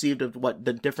 he conceived of what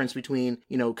the difference between,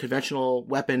 you know, conventional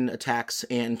weapon attacks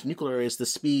and nuclear is the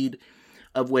speed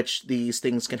of which these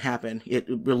things can happen. It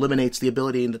eliminates the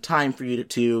ability and the time for you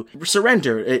to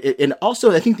surrender. And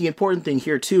also, I think the important thing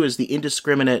here, too, is the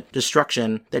indiscriminate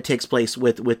destruction that takes place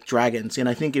with dragons. And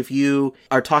I think if you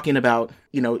are talking about,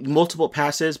 you know, multiple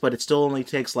passes, but it still only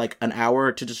takes like an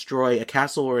hour to destroy a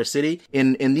castle or a city,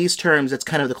 in these terms, it's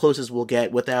kind of the closest we'll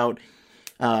get without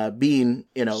being,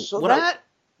 you know... So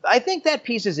I think that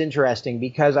piece is interesting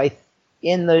because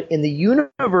in the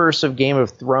universe of Game of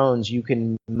Thrones, you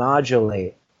can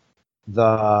modulate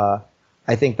the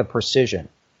precision.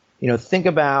 You know, think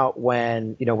about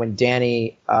when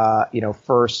Dany,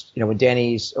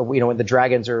 when the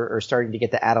dragons are starting to get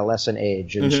the adolescent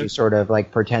age and she sort of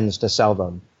like pretends to sell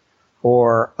them.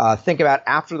 Or think about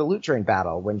after the Loot Train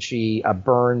battle when she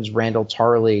burns Randall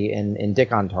Tarley and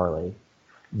Dickon Tarley.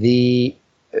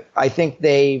 I think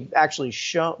they've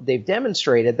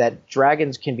demonstrated that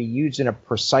dragons can be used in a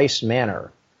precise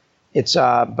manner. It's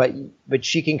but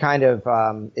she can kind of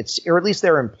or at least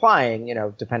they're implying, you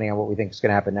know, depending on what we think is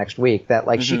going to happen next week, that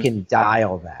like she can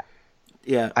dial that.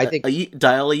 Yeah, I think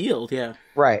dial a yield. Yeah,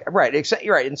 right.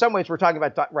 You're right. In some ways, we're talking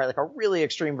about like a really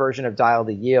extreme version of dial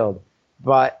the yield.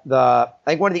 But I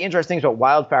think one of the interesting things about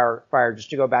Wildfire, just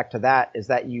to go back to that, is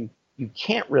that you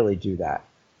can't really do that.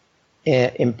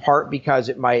 In part because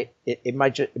it might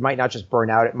not just burn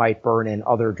out, it might burn in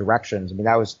other directions. I mean,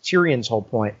 that was Tyrion's whole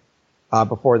point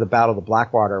before the Battle of the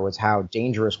Blackwater, was how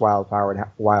dangerous wildfire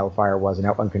was and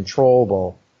how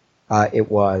uncontrollable it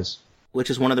was.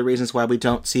 Which is one of the reasons why we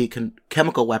don't see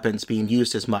chemical weapons being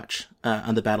used as much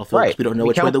on the battlefield. Right. We don't know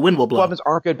which way the wind will blow. Weapons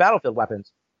aren't good battlefield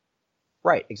weapons.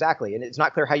 Right, exactly. And it's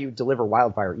not clear how you deliver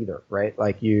wildfire either, right?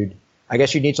 Like I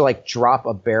guess you need to like drop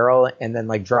a barrel and then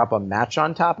like drop a match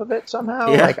on top of it somehow.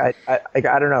 Yeah. Like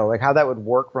I don't know, like how that would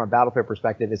work from a battlefield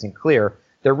perspective isn't clear.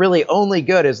 They're really only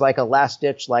good as like a last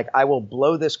ditch, like I will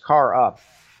blow this car up.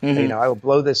 You know, I will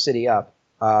blow this city up.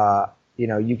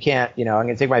 You can't, I'm going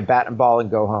to take my bat and ball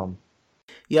and go home.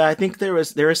 Yeah, I think there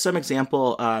is some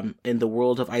example in the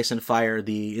World of Ice and Fire,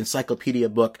 the encyclopedia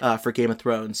book for Game of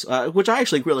Thrones, which I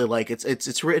actually really like.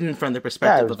 It's written from the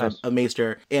perspective of a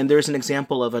maester, and there's an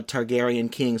example of a Targaryen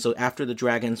king. So after the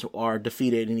dragons are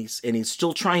defeated, and they're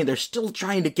still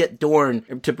trying to get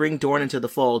Dorne, to bring Dorne into the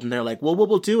fold, and they're like, well, what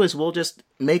we'll do is we'll just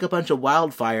make a bunch of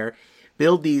wildfire,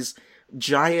 build these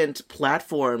giant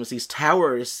platforms, these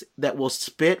towers that will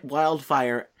spit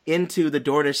wildfire into the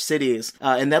Dornish cities,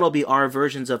 and that'll be our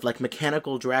versions of like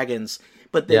mechanical dragons.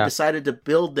 But they decided to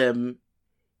build them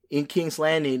in King's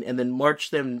Landing and then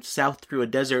march them south through a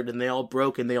desert, and they all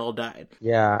broke and they all died.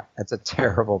 Yeah, that's a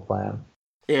terrible plan.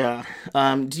 Yeah.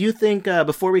 Do you think,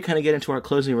 before we kind of get into our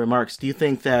closing remarks, do you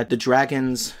think that the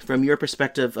dragons, from your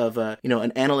perspective of an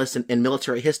analyst in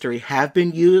military history, have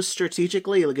been used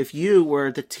strategically? Like if you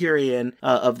were the Tyrion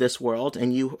of this world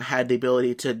and you had the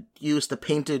ability to use the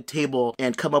painted table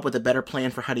and come up with a better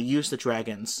plan for how to use the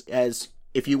dragons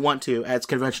if you want to, as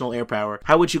conventional air power,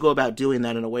 how would you go about doing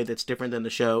that in a way that's different than the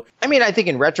show? I mean, I think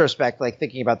in retrospect, like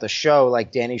thinking about the show,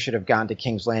 like Dany should have gone to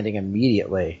King's Landing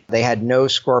immediately. They had no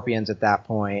scorpions at that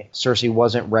point. Cersei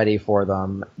wasn't ready for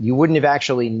them. You wouldn't have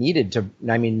actually needed to,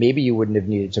 I mean, maybe you wouldn't have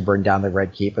needed to burn down the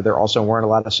Red Keep, but there also weren't a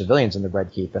lot of civilians in the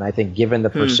Red Keep. And I think given the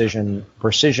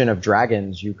precision of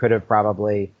dragons, you could have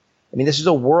probably, I mean, this is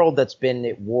a world that's been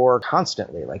at war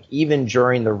constantly. Like even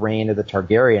during the reign of the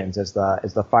Targaryens, as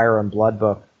the Fire and Blood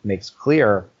book makes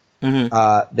clear,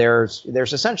 there's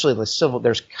essentially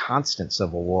there's constant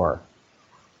civil war,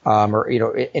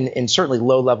 and certainly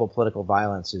low level political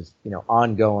violence is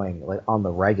ongoing, like on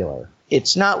the regular.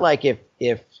 It's not like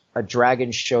if a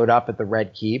dragon showed up at the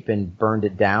Red Keep and burned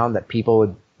it down that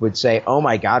people would say, "Oh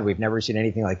my God, we've never seen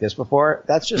anything like this before."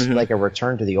 That's just like a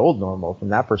return to the old normal from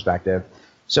that perspective.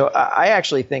 So I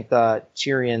actually think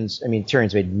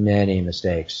Tyrion's made many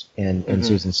mistakes in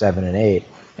season 7 and 8,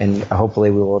 and hopefully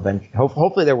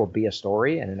hopefully there will be a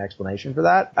story and an explanation for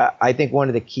that. I think one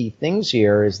of the key things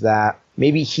here is that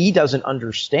maybe he doesn't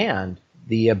understand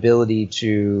the ability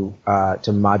to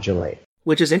modulate.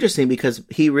 Which is interesting because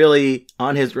he really,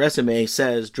 on his resume,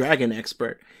 says dragon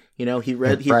expert. You know, he's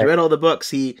read all the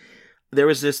books.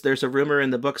 There's a rumor in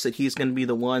the books that he's going to be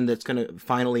the one that's going to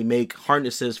finally make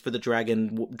harnesses for the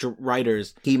dragon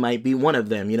riders. He might be one of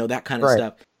them, you know, that kind of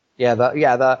stuff.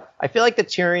 Yeah, I feel like the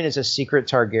Tyrion is a secret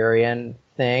Targaryen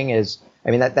thing.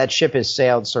 That ship has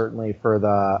sailed certainly for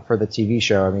the TV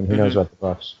show. I mean, who knows about the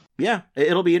books? Yeah,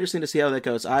 it'll be interesting to see how that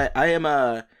goes. I'm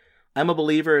a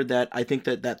believer that I think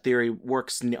that theory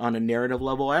works on a narrative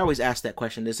level. I always ask that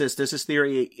question: Does this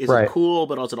theory it cool,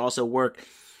 but does it also work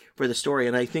for the story?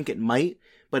 And I think it might,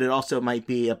 but it also might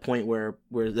be a point where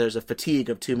there's a fatigue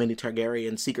of too many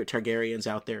secret Targaryens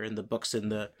out there in the books. I don't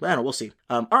know, we'll see.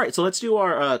 All right, so let's do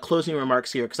our closing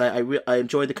remarks here, because I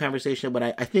enjoyed the conversation, but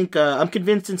I think I'm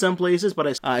convinced in some places,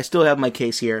 but I still have my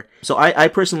case here. So I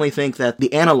personally think that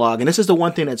the analog, and this is the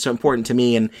one thing that's so important to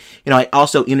me, and I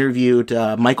also interviewed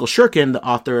Michael Shurkin, the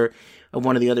author of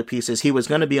one of the other pieces. He was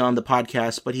going to be on the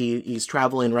podcast, but he's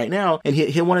traveling right now,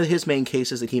 and one of his main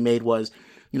cases that he made was,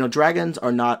 dragons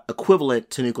are not equivalent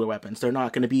to nuclear weapons. They're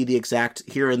not going to be the exact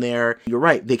here and there. You're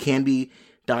right. They can be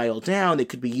dialed down. They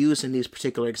could be used in these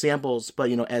particular examples,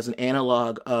 but, as an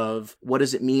analog of what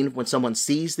does it mean when someone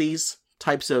sees these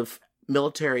types of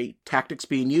military tactics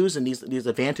being used and these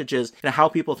advantages, and how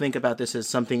people think about this as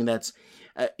something that's,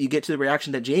 you get to the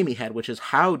reaction that Jamie had, which is,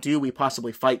 how do we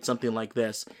possibly fight something like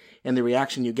this? And the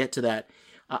reaction you get to that.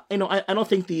 I don't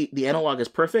think the analog is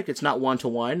perfect. It's not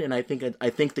one-to-one, and I think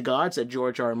the gods that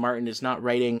George R. R. Martin is not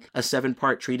writing a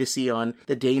 7-part treatise on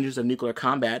the dangers of nuclear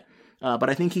combat, but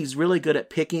I think he's really good at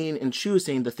picking and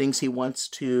choosing the things he wants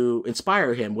to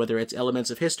inspire him, whether it's elements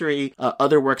of history,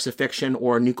 other works of fiction,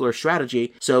 or nuclear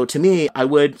strategy. So to me, I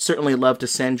would certainly love to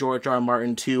send George R. R.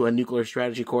 Martin to a nuclear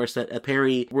strategy course at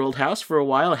Perry World House for a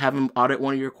while, have him audit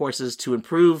one of your courses to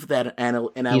improve that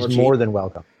analogy. He's more than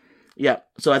welcome. Yeah,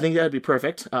 so I think that would be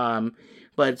perfect.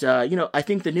 But I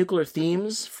think the nuclear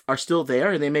themes are still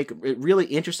there, and they make it really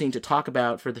interesting to talk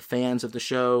about for the fans of the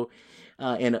show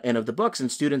and of the books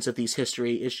and students of these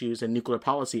history issues and nuclear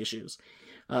policy issues.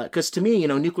 Because to me,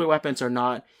 nuclear weapons they're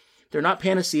not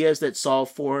panaceas that solve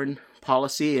foreign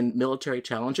policy and military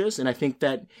challenges. And I think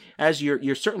that, as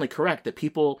you're certainly correct, that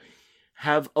people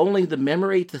have only the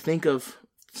memory to think of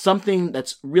something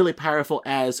that's really powerful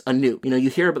as a nuke. You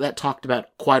hear about that talked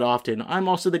about quite often. I'm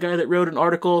also the guy that wrote an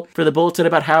article for the Bulletin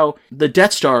about how the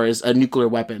Death Star is a nuclear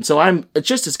weapon. So I'm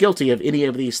just as guilty of any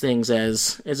of these things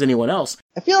as anyone else.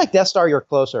 I feel like Death Star, you're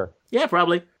closer. Yeah,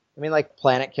 probably. I mean, like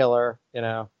Planet Killer,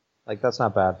 like that's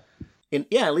not bad.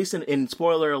 At least in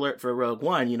spoiler alert for Rogue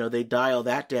One, they dial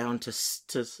that down to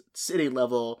city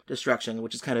level destruction,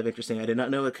 which is kind of interesting. I did not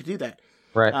know it could do that.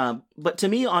 Right. But to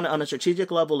me, on a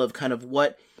strategic level of kind of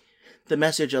what the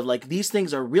message of, like, these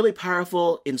things are really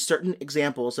powerful in certain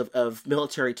examples of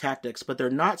military tactics, but they're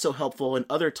not so helpful in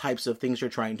other types of things you're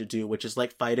trying to do, which is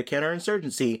like fight a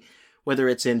counterinsurgency, whether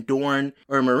it's in Dorne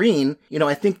or Marine.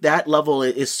 I think that level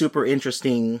is super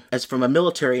interesting as from a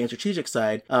military and strategic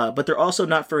side, but they're also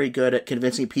not very good at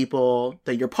convincing people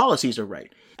that your policies are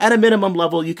right. At a minimum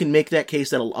level, you can make that case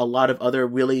that a lot of other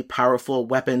really powerful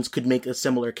weapons could make a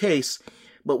similar case.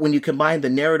 But when you combine the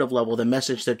narrative level, the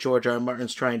message that George R. R.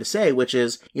 Martin's trying to say, which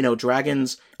is,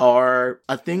 dragons are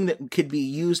a thing that could be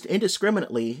used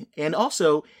indiscriminately, and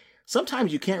also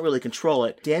sometimes you can't really control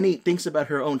it. Dany thinks about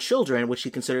her own children, which she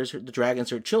considers the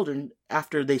dragons her children,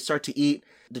 after they start to eat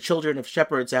the children of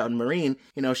shepherds out in Marine.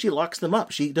 She locks them up.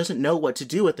 She doesn't know what to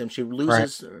do with them. She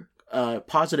loses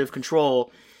positive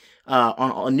control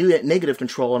on negative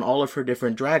control on all of her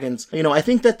different dragons. I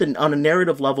think that on a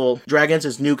narrative level, dragons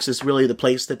as nukes is really the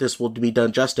place that this will be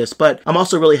done justice. But I'm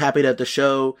also really happy that the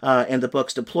show and the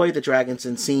books deploy the dragons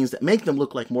in scenes that make them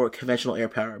look like more conventional air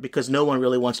power, because no one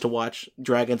really wants to watch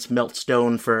dragons melt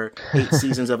stone for 8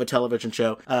 seasons of a television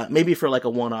show. Maybe for like a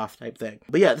one-off type thing.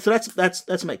 But yeah, so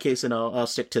that's my case, and I'll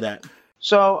stick to that.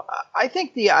 So I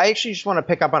think I actually just want to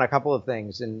pick up on a couple of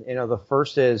things, and the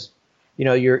first is,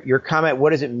 your comment,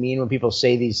 what does it mean when people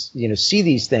say these, see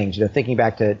these things, thinking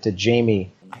back to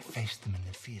Jamie. I faced them in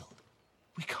the field.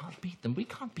 We can't beat them. We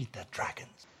can't beat their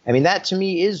dragons. I mean, that to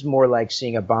me is more like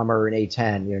seeing a bomber or an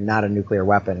A-10, not a nuclear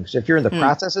weapon. Because if you're in the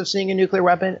process of seeing a nuclear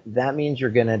weapon, that means you're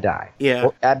going to die. Yeah.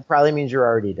 Well, that probably means you're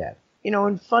already dead.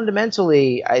 And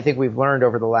fundamentally, I think we've learned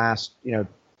over the last,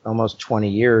 almost 20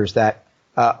 years that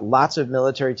lots of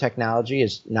military technology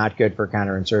is not good for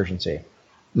counterinsurgency.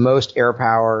 Most air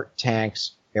power,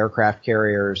 tanks, aircraft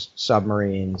carriers,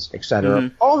 submarines,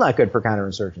 etc., all not good for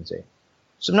counterinsurgency.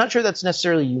 So I'm not sure that's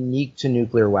necessarily unique to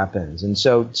nuclear weapons. And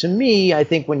so to me, I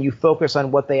think when you focus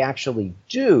on what they actually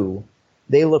do,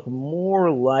 they look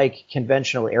more like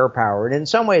conventional air power. And in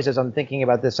some ways, as I'm thinking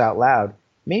about this out loud,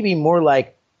 maybe more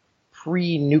like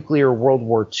pre-nuclear World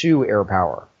War II air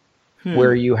power.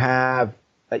 where you have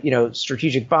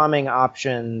strategic bombing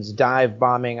options, dive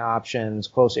bombing options,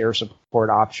 close air support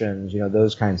options,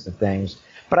 those kinds of things.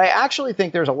 But I actually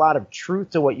think there's a lot of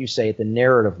truth to what you say at the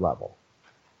narrative level,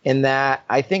 in that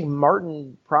I think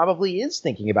Martin probably is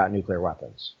thinking about nuclear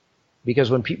weapons,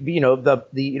 because when people,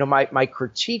 my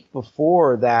critique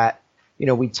before that,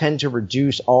 we tend to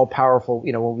reduce all powerful,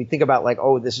 when we think about like,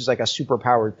 oh, this is like a super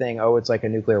powered thing, oh, it's like a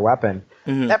nuclear weapon.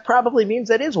 That probably means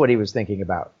that is what he was thinking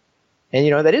about.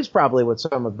 And, that is probably what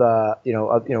some of the,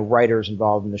 writers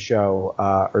involved in the show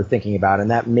are thinking about.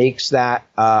 And that makes that,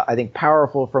 I think,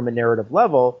 powerful from a narrative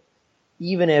level,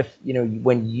 even if,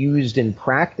 when used in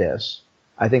practice,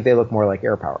 I think they look more like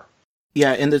air power.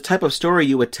 Yeah, and the type of story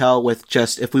you would tell with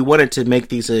just, if we wanted to make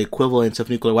these equivalents of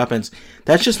nuclear weapons,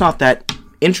 that's just not that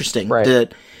interesting.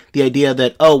 Right. The idea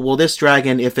that, oh, well, this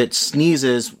dragon, if it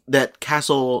sneezes, that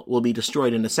castle will be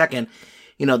destroyed in a second,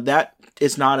 that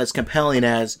is not as compelling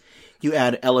as you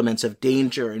add elements of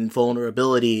danger and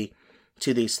vulnerability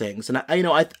to these things. And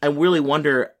I really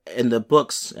wonder in the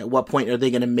books, at what point are they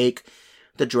going to make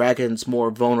the dragons more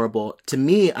vulnerable? To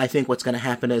me, I think what's going to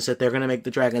happen is that they're going to make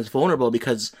the dragons vulnerable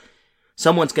because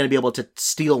someone's going to be able to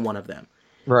steal one of them.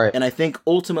 Right. And I think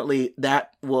ultimately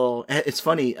that will, it's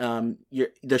funny,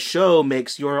 the show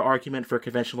makes your argument for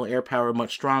conventional air power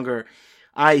much stronger.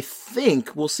 I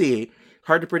think, we'll see,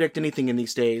 hard to predict anything in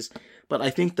these days, but I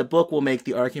think the book will make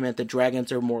the argument that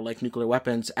dragons are more like nuclear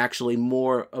weapons actually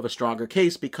more of a stronger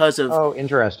case because of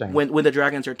interesting. When the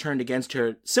dragons are turned against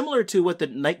her, similar to what the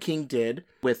Night King did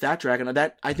with that dragon.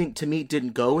 That, I think, to me,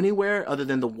 didn't go anywhere other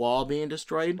than the wall being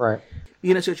destroyed. Right.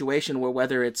 Be in a situation where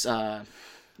whether it's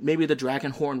maybe the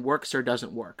dragon horn works or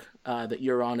doesn't work, that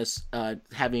Euron is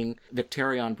having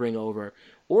Victarion bring over,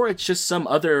 or it's just some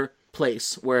other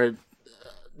place where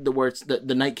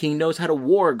the Night King knows how to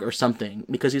warg or something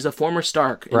because he's a former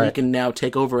Stark and he can now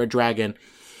take over a dragon.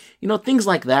 Things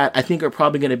like that I think are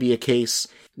probably going to be a case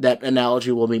that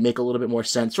analogy will make a little bit more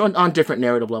sense on different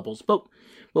narrative levels. But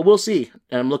we'll see.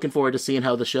 And I'm looking forward to seeing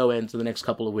how the show ends in the next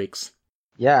couple of weeks.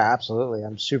 Yeah, absolutely.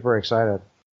 I'm super excited.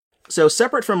 So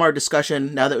separate from our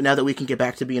discussion, now that we can get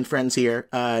back to being friends here,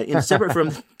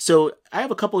 so I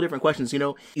have a couple of different questions.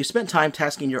 You spent time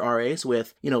tasking your RAs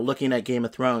with, looking at Game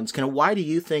of Thrones. Why do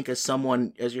you think, as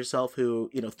someone as yourself who,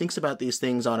 thinks about these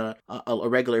things on a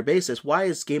regular basis, why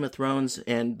is Game of Thrones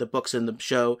and the books and the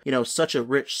show, such a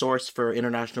rich source for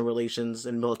international relations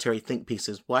and military think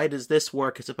pieces? Why does this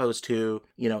work as opposed to,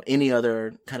 any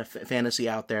other kind of fantasy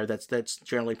out there that's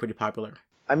generally pretty popular?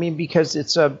 I mean, because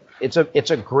it's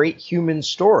a great human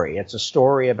story. It's a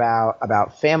story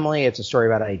about family. It's a story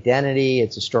about identity.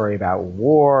 It's a story about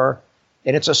war,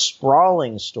 and it's a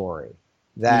sprawling story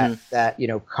that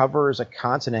covers a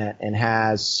continent and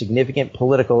has significant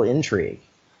political intrigue.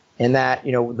 And that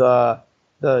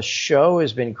the show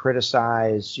has been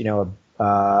criticized,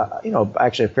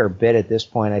 actually a fair bit at this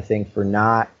point, I think,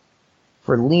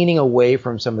 for leaning away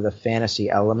from some of the fantasy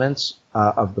elements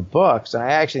of the books. And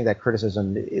I actually think that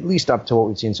criticism, at least up to what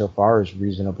we've seen so far, is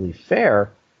reasonably fair.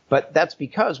 But that's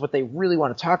because what they really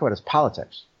want to talk about is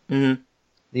politics. Mm-hmm.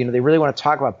 They really want to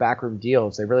talk about backroom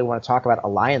deals. They really want to talk about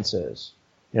alliances.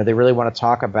 They really want to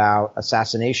talk about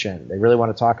assassination. They really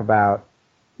want to talk about,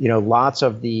 lots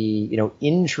of the,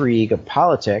 intrigue of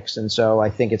politics. And so I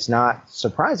think it's not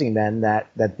surprising then that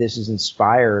this has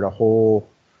inspired a whole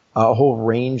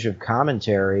range of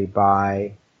commentary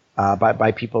by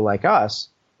people like us,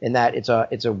 in that it's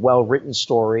a well-written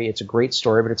story. It's a great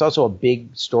story, but it's also a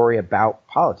big story about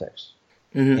politics.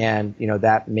 Mm-hmm. And,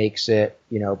 that makes it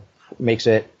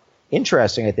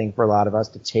interesting, I think, for a lot of us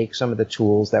to take some of the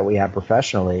tools that we have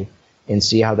professionally and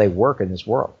see how they work in this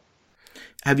world.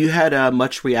 Have you had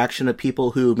much reaction of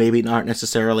people who maybe aren't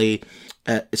necessarily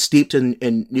steeped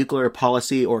in nuclear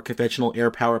policy or conventional air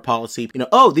power policy?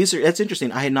 That's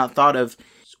interesting. I had not thought of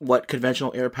what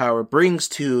conventional air power brings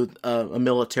to a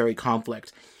military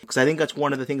conflict. Because I think that's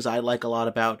one of the things I like a lot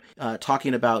about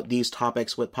talking about these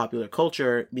topics with popular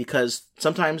culture, because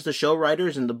sometimes the show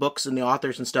writers and the books and the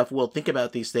authors and stuff will think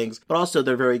about these things, but also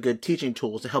they're very good teaching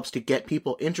tools. It helps to get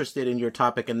people interested in your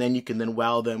topic, and then you can then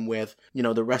wow them with,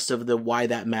 the rest of the why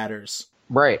that matters.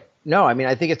 Right. No, I mean,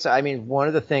 I think one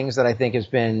of the things that I think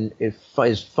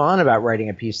is fun about writing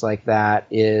a piece like that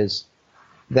is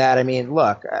that, I mean,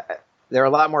 look, there are a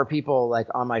lot more people like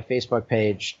on my Facebook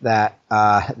page that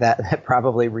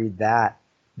probably read that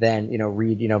than,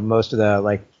 read, most of the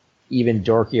like even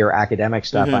dorkier academic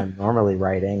stuff I'm normally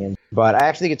writing. But I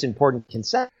actually think it's important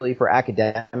conceptually for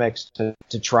academics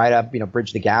to try to,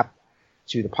 bridge the gap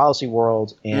to the policy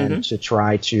world and to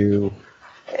try to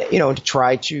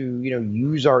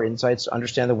use our insights to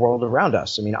understand the world around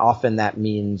us. I mean, often that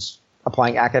means,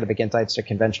 applying academic insights to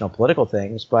conventional political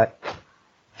things, but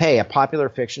hey, a popular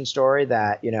fiction story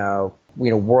that,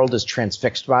 world is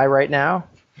transfixed by right now,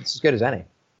 it's as good as any.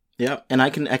 Yeah, and I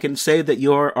can say that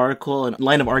your article and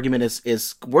line of argument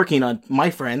is working on my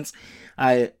friends.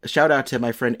 I shout out to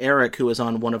my friend Eric, who was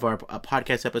on one of our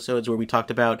podcast episodes where we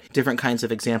talked about different kinds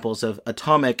of examples of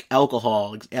atomic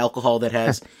alcohol that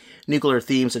has nuclear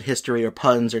themes and history or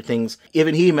puns or things.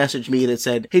 Even he messaged me that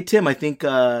said, "Hey Tim, I think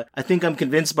I'm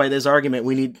convinced by this argument.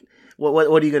 We need what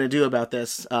are you going to do about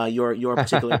this? Your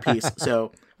particular piece."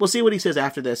 So we'll see what he says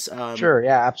after this. Sure.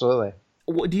 Yeah. Absolutely.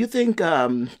 Do you think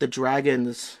the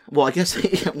dragons? Well, I guess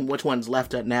which one's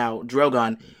left at now?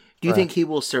 Drogon. Do you think he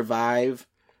will survive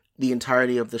the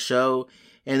entirety of the show?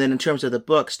 And then in terms of the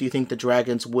books, do you think the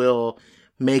dragons will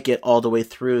make it all the way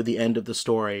through the end of the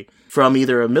story from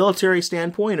either a military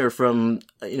standpoint or from,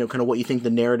 kind of what you think the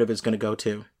narrative is going to go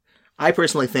to? I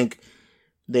personally think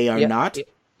they are not.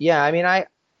 Yeah. I mean,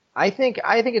 I think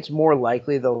it's more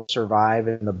likely they'll survive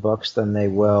in the books than they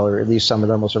will, or at least some of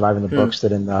them will survive in the books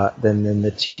than in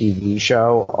the TV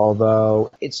show.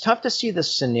 Although it's tough to see the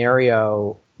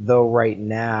scenario though right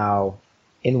now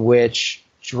in which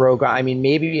Drogon, I mean,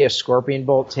 maybe a Scorpion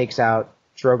Bolt takes out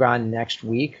Drogon next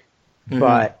week,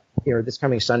 but this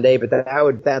coming Sunday. But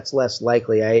that's less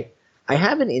likely. I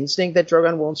have an instinct that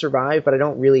Drogon won't survive, but I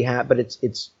don't really have. But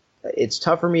it's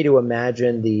tough for me to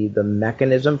imagine the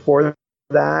mechanism for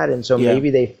that, and so maybe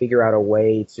they figure out a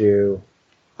way to,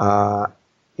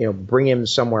 bring him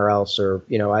somewhere else, or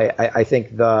I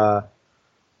think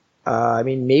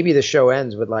maybe the show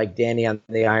ends with like Dany on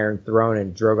the Iron Throne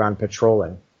and Drogon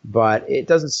patrolling. But it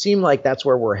doesn't seem like that's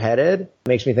where we're headed. It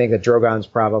makes me think that Drogon's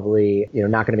probably,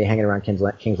 not going to be hanging around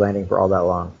King's Landing for all that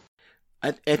long.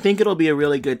 I think it'll be a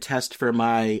really good test for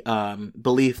my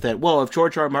belief that, well, if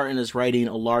George R. R. Martin is writing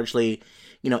a largely,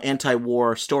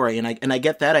 anti-war story, and I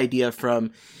get that idea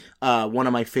from one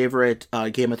of my favorite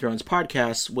Game of Thrones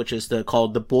podcasts, which is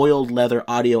called the Boiled Leather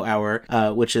Audio Hour,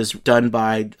 which is done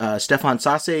by Stefan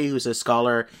Sasse, who's a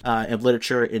scholar of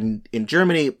literature in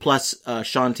Germany, plus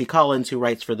Sean T. Collins, who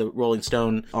writes for the Rolling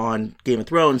Stone on Game of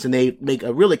Thrones, and they make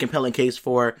a really compelling case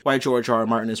for why George R. R.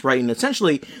 Martin is writing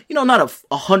essentially, not a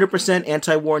 100%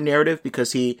 anti-war narrative,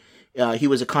 because he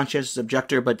was a conscientious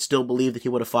objector, but still believed that he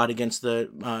would have fought against the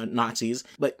Nazis.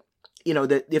 But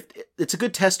that if it's a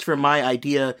good test for my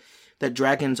idea that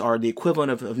dragons are the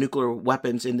equivalent of nuclear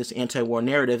weapons in this anti-war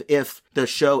narrative, if the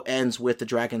show ends with the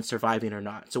dragons surviving or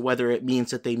not. So whether it means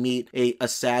that they meet a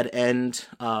sad end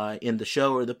in the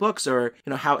show or the books, or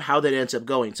how that ends up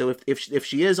going. So if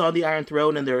she is on the Iron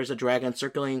Throne and there is a dragon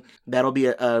circling, that'll be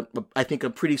I think a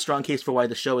pretty strong case for why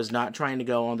the show is not trying to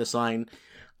go on this line.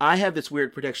 I have this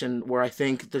weird prediction where I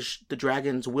think the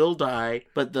dragons will die,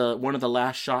 but one of the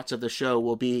last shots of the show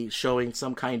will be showing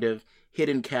some kind of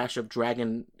hidden cache of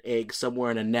dragon eggs somewhere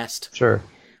in a nest. Sure.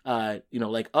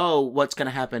 Like, oh, what's going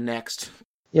to happen next?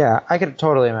 Yeah, I could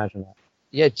totally imagine that.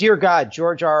 Yeah, dear God,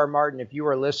 George R. R. Martin, if you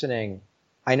are listening,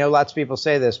 I know lots of people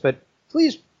say this, but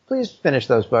please finish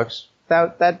those books.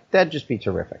 That'd just be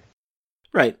terrific.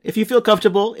 Right. If you feel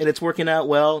comfortable and it's working out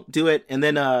well, do it. And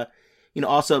then,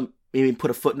 also maybe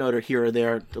put a footnote or here or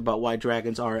there about why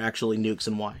dragons are actually nukes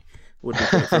and why. Would be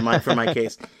great for my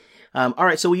case. All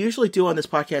right, so we usually do on this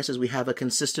podcast is we have a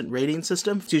consistent rating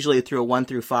system. It's usually through a 1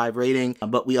 through 5 rating,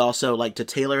 but we also like to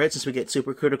tailor it. Since we get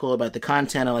super critical about the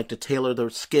content, I like to tailor the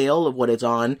scale of what it's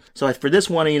on. So for this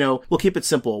one, we'll keep it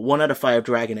simple. 1 out of 5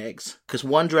 dragon eggs. Because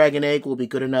 1 dragon egg will be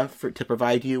good enough to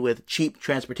provide you with cheap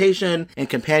transportation and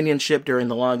companionship during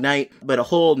the long night. But a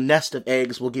whole nest of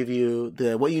eggs will give you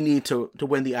what you need to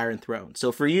win the Iron Throne.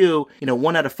 So for you,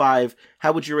 1 out of 5,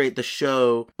 how would you rate the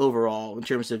show overall in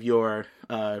terms of your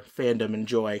fandom and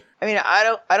joy? I mean,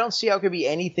 I don't see how it could be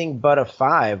anything but a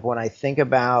 5 when I think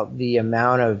about the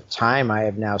amount of time I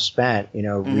have now spent,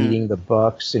 reading the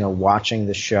books, watching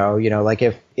the show. Like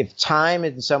if time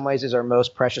in some ways is our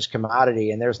most precious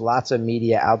commodity and there's lots of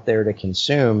media out there to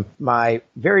consume, my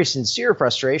very sincere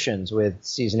frustrations with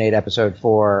season 8, episode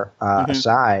 4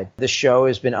 aside, the show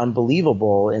has been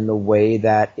unbelievable in the way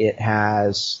that it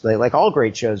has, like all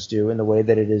great shows do, in the way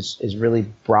that it is really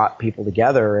brought people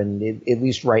together, and at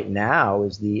least right now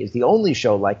is the only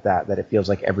show like that it feels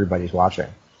like everybody's watching.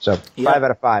 So 5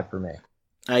 out of 5 for me.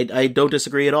 I don't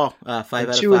disagree at all. 5 out of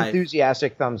 5. 2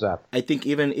 enthusiastic thumbs up. I think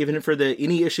even for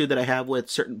any issue that I have with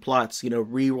certain plots,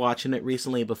 rewatching it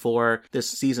recently before this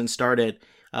season started,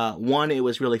 one, it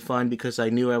was really fun because I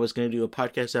knew I was going to do a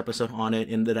podcast episode on it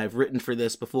and that I've written for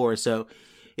this before, so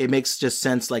it makes just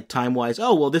sense, like time-wise.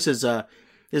 Oh, well, this is a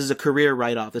career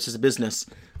write-off. This is a business.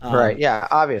 Right, yeah,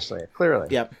 obviously, clearly.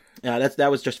 Yeah.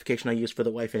 That was justification I used for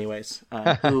the wife, anyways.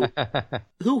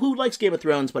 Who likes Game of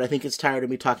Thrones, but I think it's tired of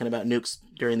me talking about nukes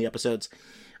during the episodes.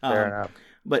 Fair enough.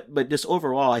 But just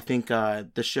overall, I think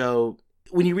the show,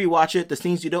 when you rewatch it, the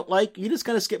scenes you don't like, you just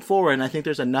kind of skip forward, and I think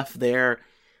there's enough there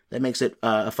that makes it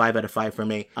a 5 out of 5 for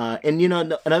me. And,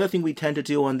 another thing we tend to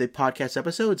do on the podcast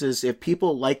episodes is if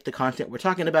people like the content we're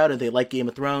talking about and they like Game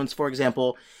of Thrones, for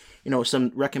example,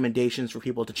 some recommendations for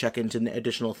people to check into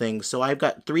additional things. So I've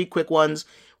got 3 quick ones.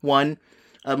 One,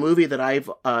 a movie that I've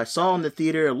saw in the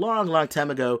theater a long, long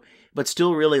time ago, but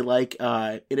still really like.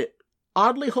 It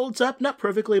oddly holds up, not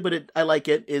perfectly, but I like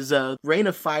it, is Reign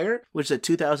of Fire, which is a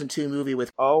 2002 movie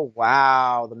with... Oh,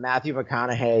 wow. The Matthew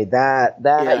McConaughey.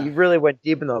 That You really went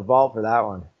deep in the vault for that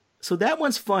one. So that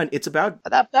one's fun. It's about...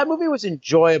 That movie was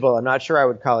enjoyable. I'm not sure I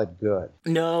would call it good.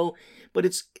 No, but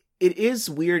it is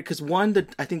weird because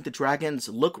I think the dragons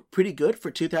look pretty good for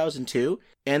 2002,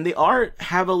 and they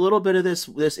have a little bit of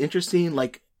this interesting,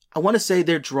 like, I want to say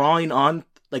they're drawing on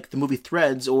like the movie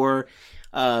Threads or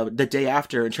The Day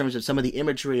After in terms of some of the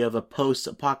imagery of a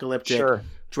post-apocalyptic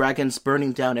dragons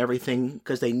burning down everything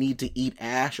because they need to eat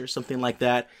ash or something like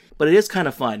that. But it is kind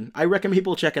of fun. I recommend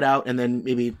people check it out and then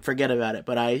maybe forget about it.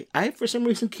 But I for some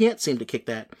reason can't seem to kick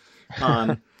that.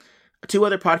 2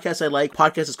 other podcasts I like.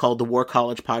 Podcast is called The War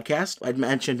College Podcast. I'd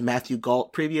mentioned Matthew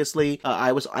Gault previously.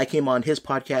 I came on his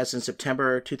podcast in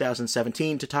September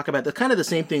 2017 to talk about the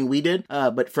same thing we did,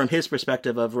 but from his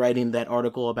perspective of writing that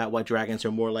article about why dragons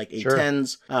are more like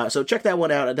A10s. So check that one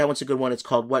out. That one's a good one. It's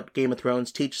called What Game of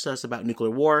Thrones Teaches Us About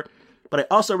Nuclear War. But I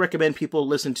also recommend people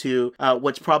listen to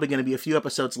what's probably going to be a few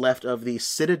episodes left of the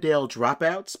Citadel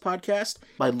Dropouts podcast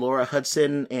by Laura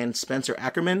Hudson and Spencer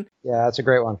Ackerman. Yeah, that's a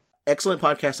great one. Excellent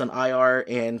podcast on IR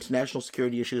and national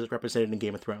security issues represented in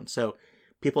Game of Thrones. So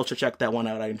people should check that one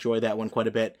out. I enjoy that one quite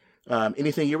a bit.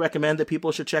 Anything you recommend that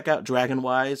people should check out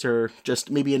Dragon-wise, or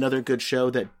just maybe another good show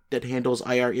that handles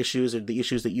IR issues or the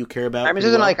issues that you care about? I mean, it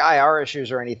isn't like IR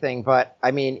issues or anything, but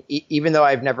I mean, even though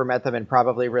I've never met them and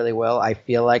probably really will, I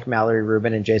feel like Mallory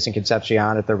Rubin and Jason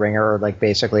Concepcion at The Ringer are like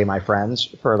basically my friends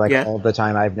for all the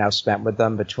time I've now spent with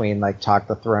them between like Talk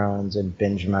the Thrones and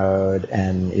Binge Mode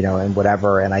and and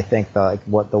whatever. And I think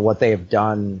what they have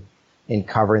done in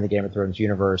covering the Game of Thrones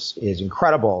universe is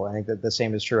incredible. I think that the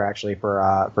same is true actually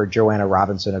for Joanna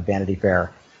Robinson of Vanity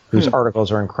Fair, whose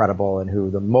articles are incredible, and who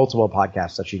the multiple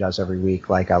podcasts that she does every week,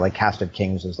 like Cast of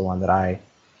Kings is the one that I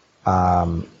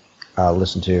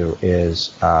listen to.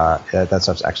 That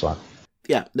stuff's excellent.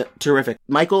 Yeah, terrific.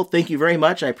 Michael, thank you very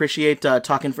much. I appreciate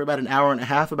talking for about an hour and a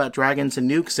half about dragons and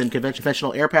nukes and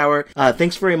conventional air power.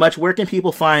 Thanks very much. Where can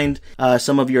people find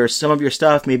some of your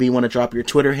stuff? Maybe you want to drop your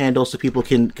Twitter handle so people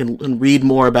can read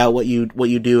more about what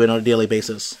you do on a daily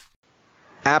basis.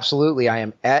 Absolutely. I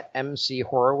am at MC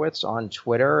Horowitz on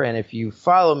Twitter. And if you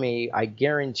follow me, I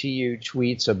guarantee you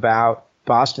tweets about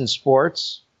Boston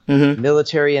sports,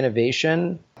 military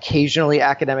innovation, occasionally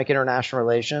academic international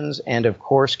relations, and of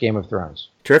course, Game of Thrones.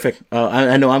 Terrific.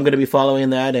 I know I'm going to be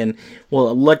following that, and well,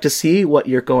 I'd like to see what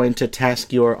you're going to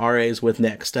task your RAs with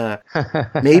next.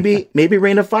 Maybe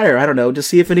Reign of Fire. I don't know. Just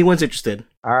see if anyone's interested.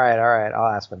 All right.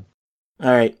 I'll ask them.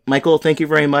 All right, Michael, thank you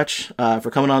very much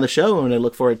for coming on the show, and I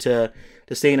look forward to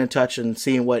staying in touch and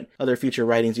seeing what other future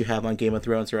writings you have on Game of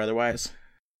Thrones or otherwise.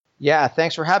 Yeah,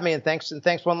 thanks for having me, and thanks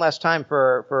one last time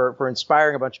for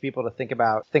inspiring a bunch of people to think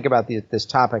about this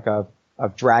topic of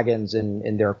dragons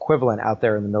and their equivalent out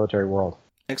there in the military world.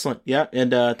 Excellent. Yeah,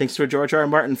 and thanks to George R. R.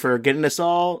 Martin for getting us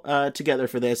all together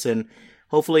for this, and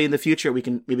hopefully in the future we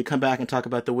can maybe come back and talk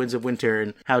about the Winds of Winter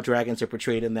and how dragons are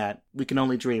portrayed in that. We can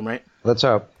only dream, right? Let's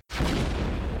hope.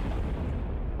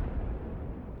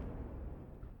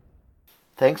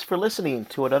 Thanks for listening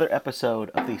to another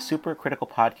episode of the Super Critical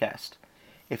Podcast.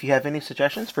 If you have any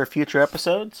suggestions for future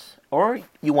episodes, or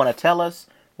you want to tell us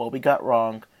what we got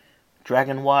wrong,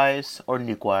 Dragon-wise or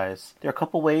Nuke-wise, there are a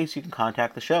couple ways you can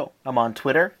contact the show. I'm on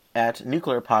Twitter at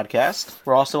Nuclear Podcast.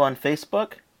 We're also on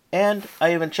Facebook, and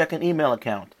I even check an email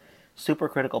account,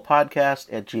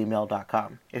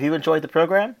 supercriticalpodcast@gmail.com. If you enjoyed the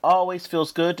program, always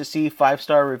feels good to see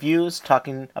 5-star reviews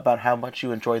talking about how much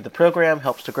you enjoyed the program.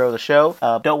 Helps to grow the show.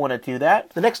 Don't want to do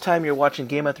that. The next time you're watching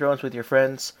Game of Thrones with your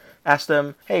friends, ask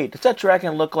them, hey, does that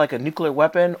dragon look like a nuclear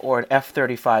weapon or an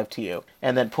F-35 to you?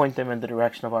 And then point them in the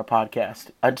direction of our podcast.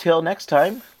 Until next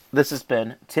time, this has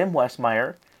been Tim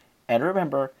Westmeyer. And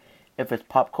remember, if it's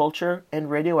pop culture and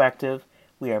radioactive,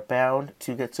 we are bound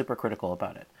to get super critical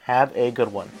about it. Have a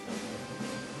good one.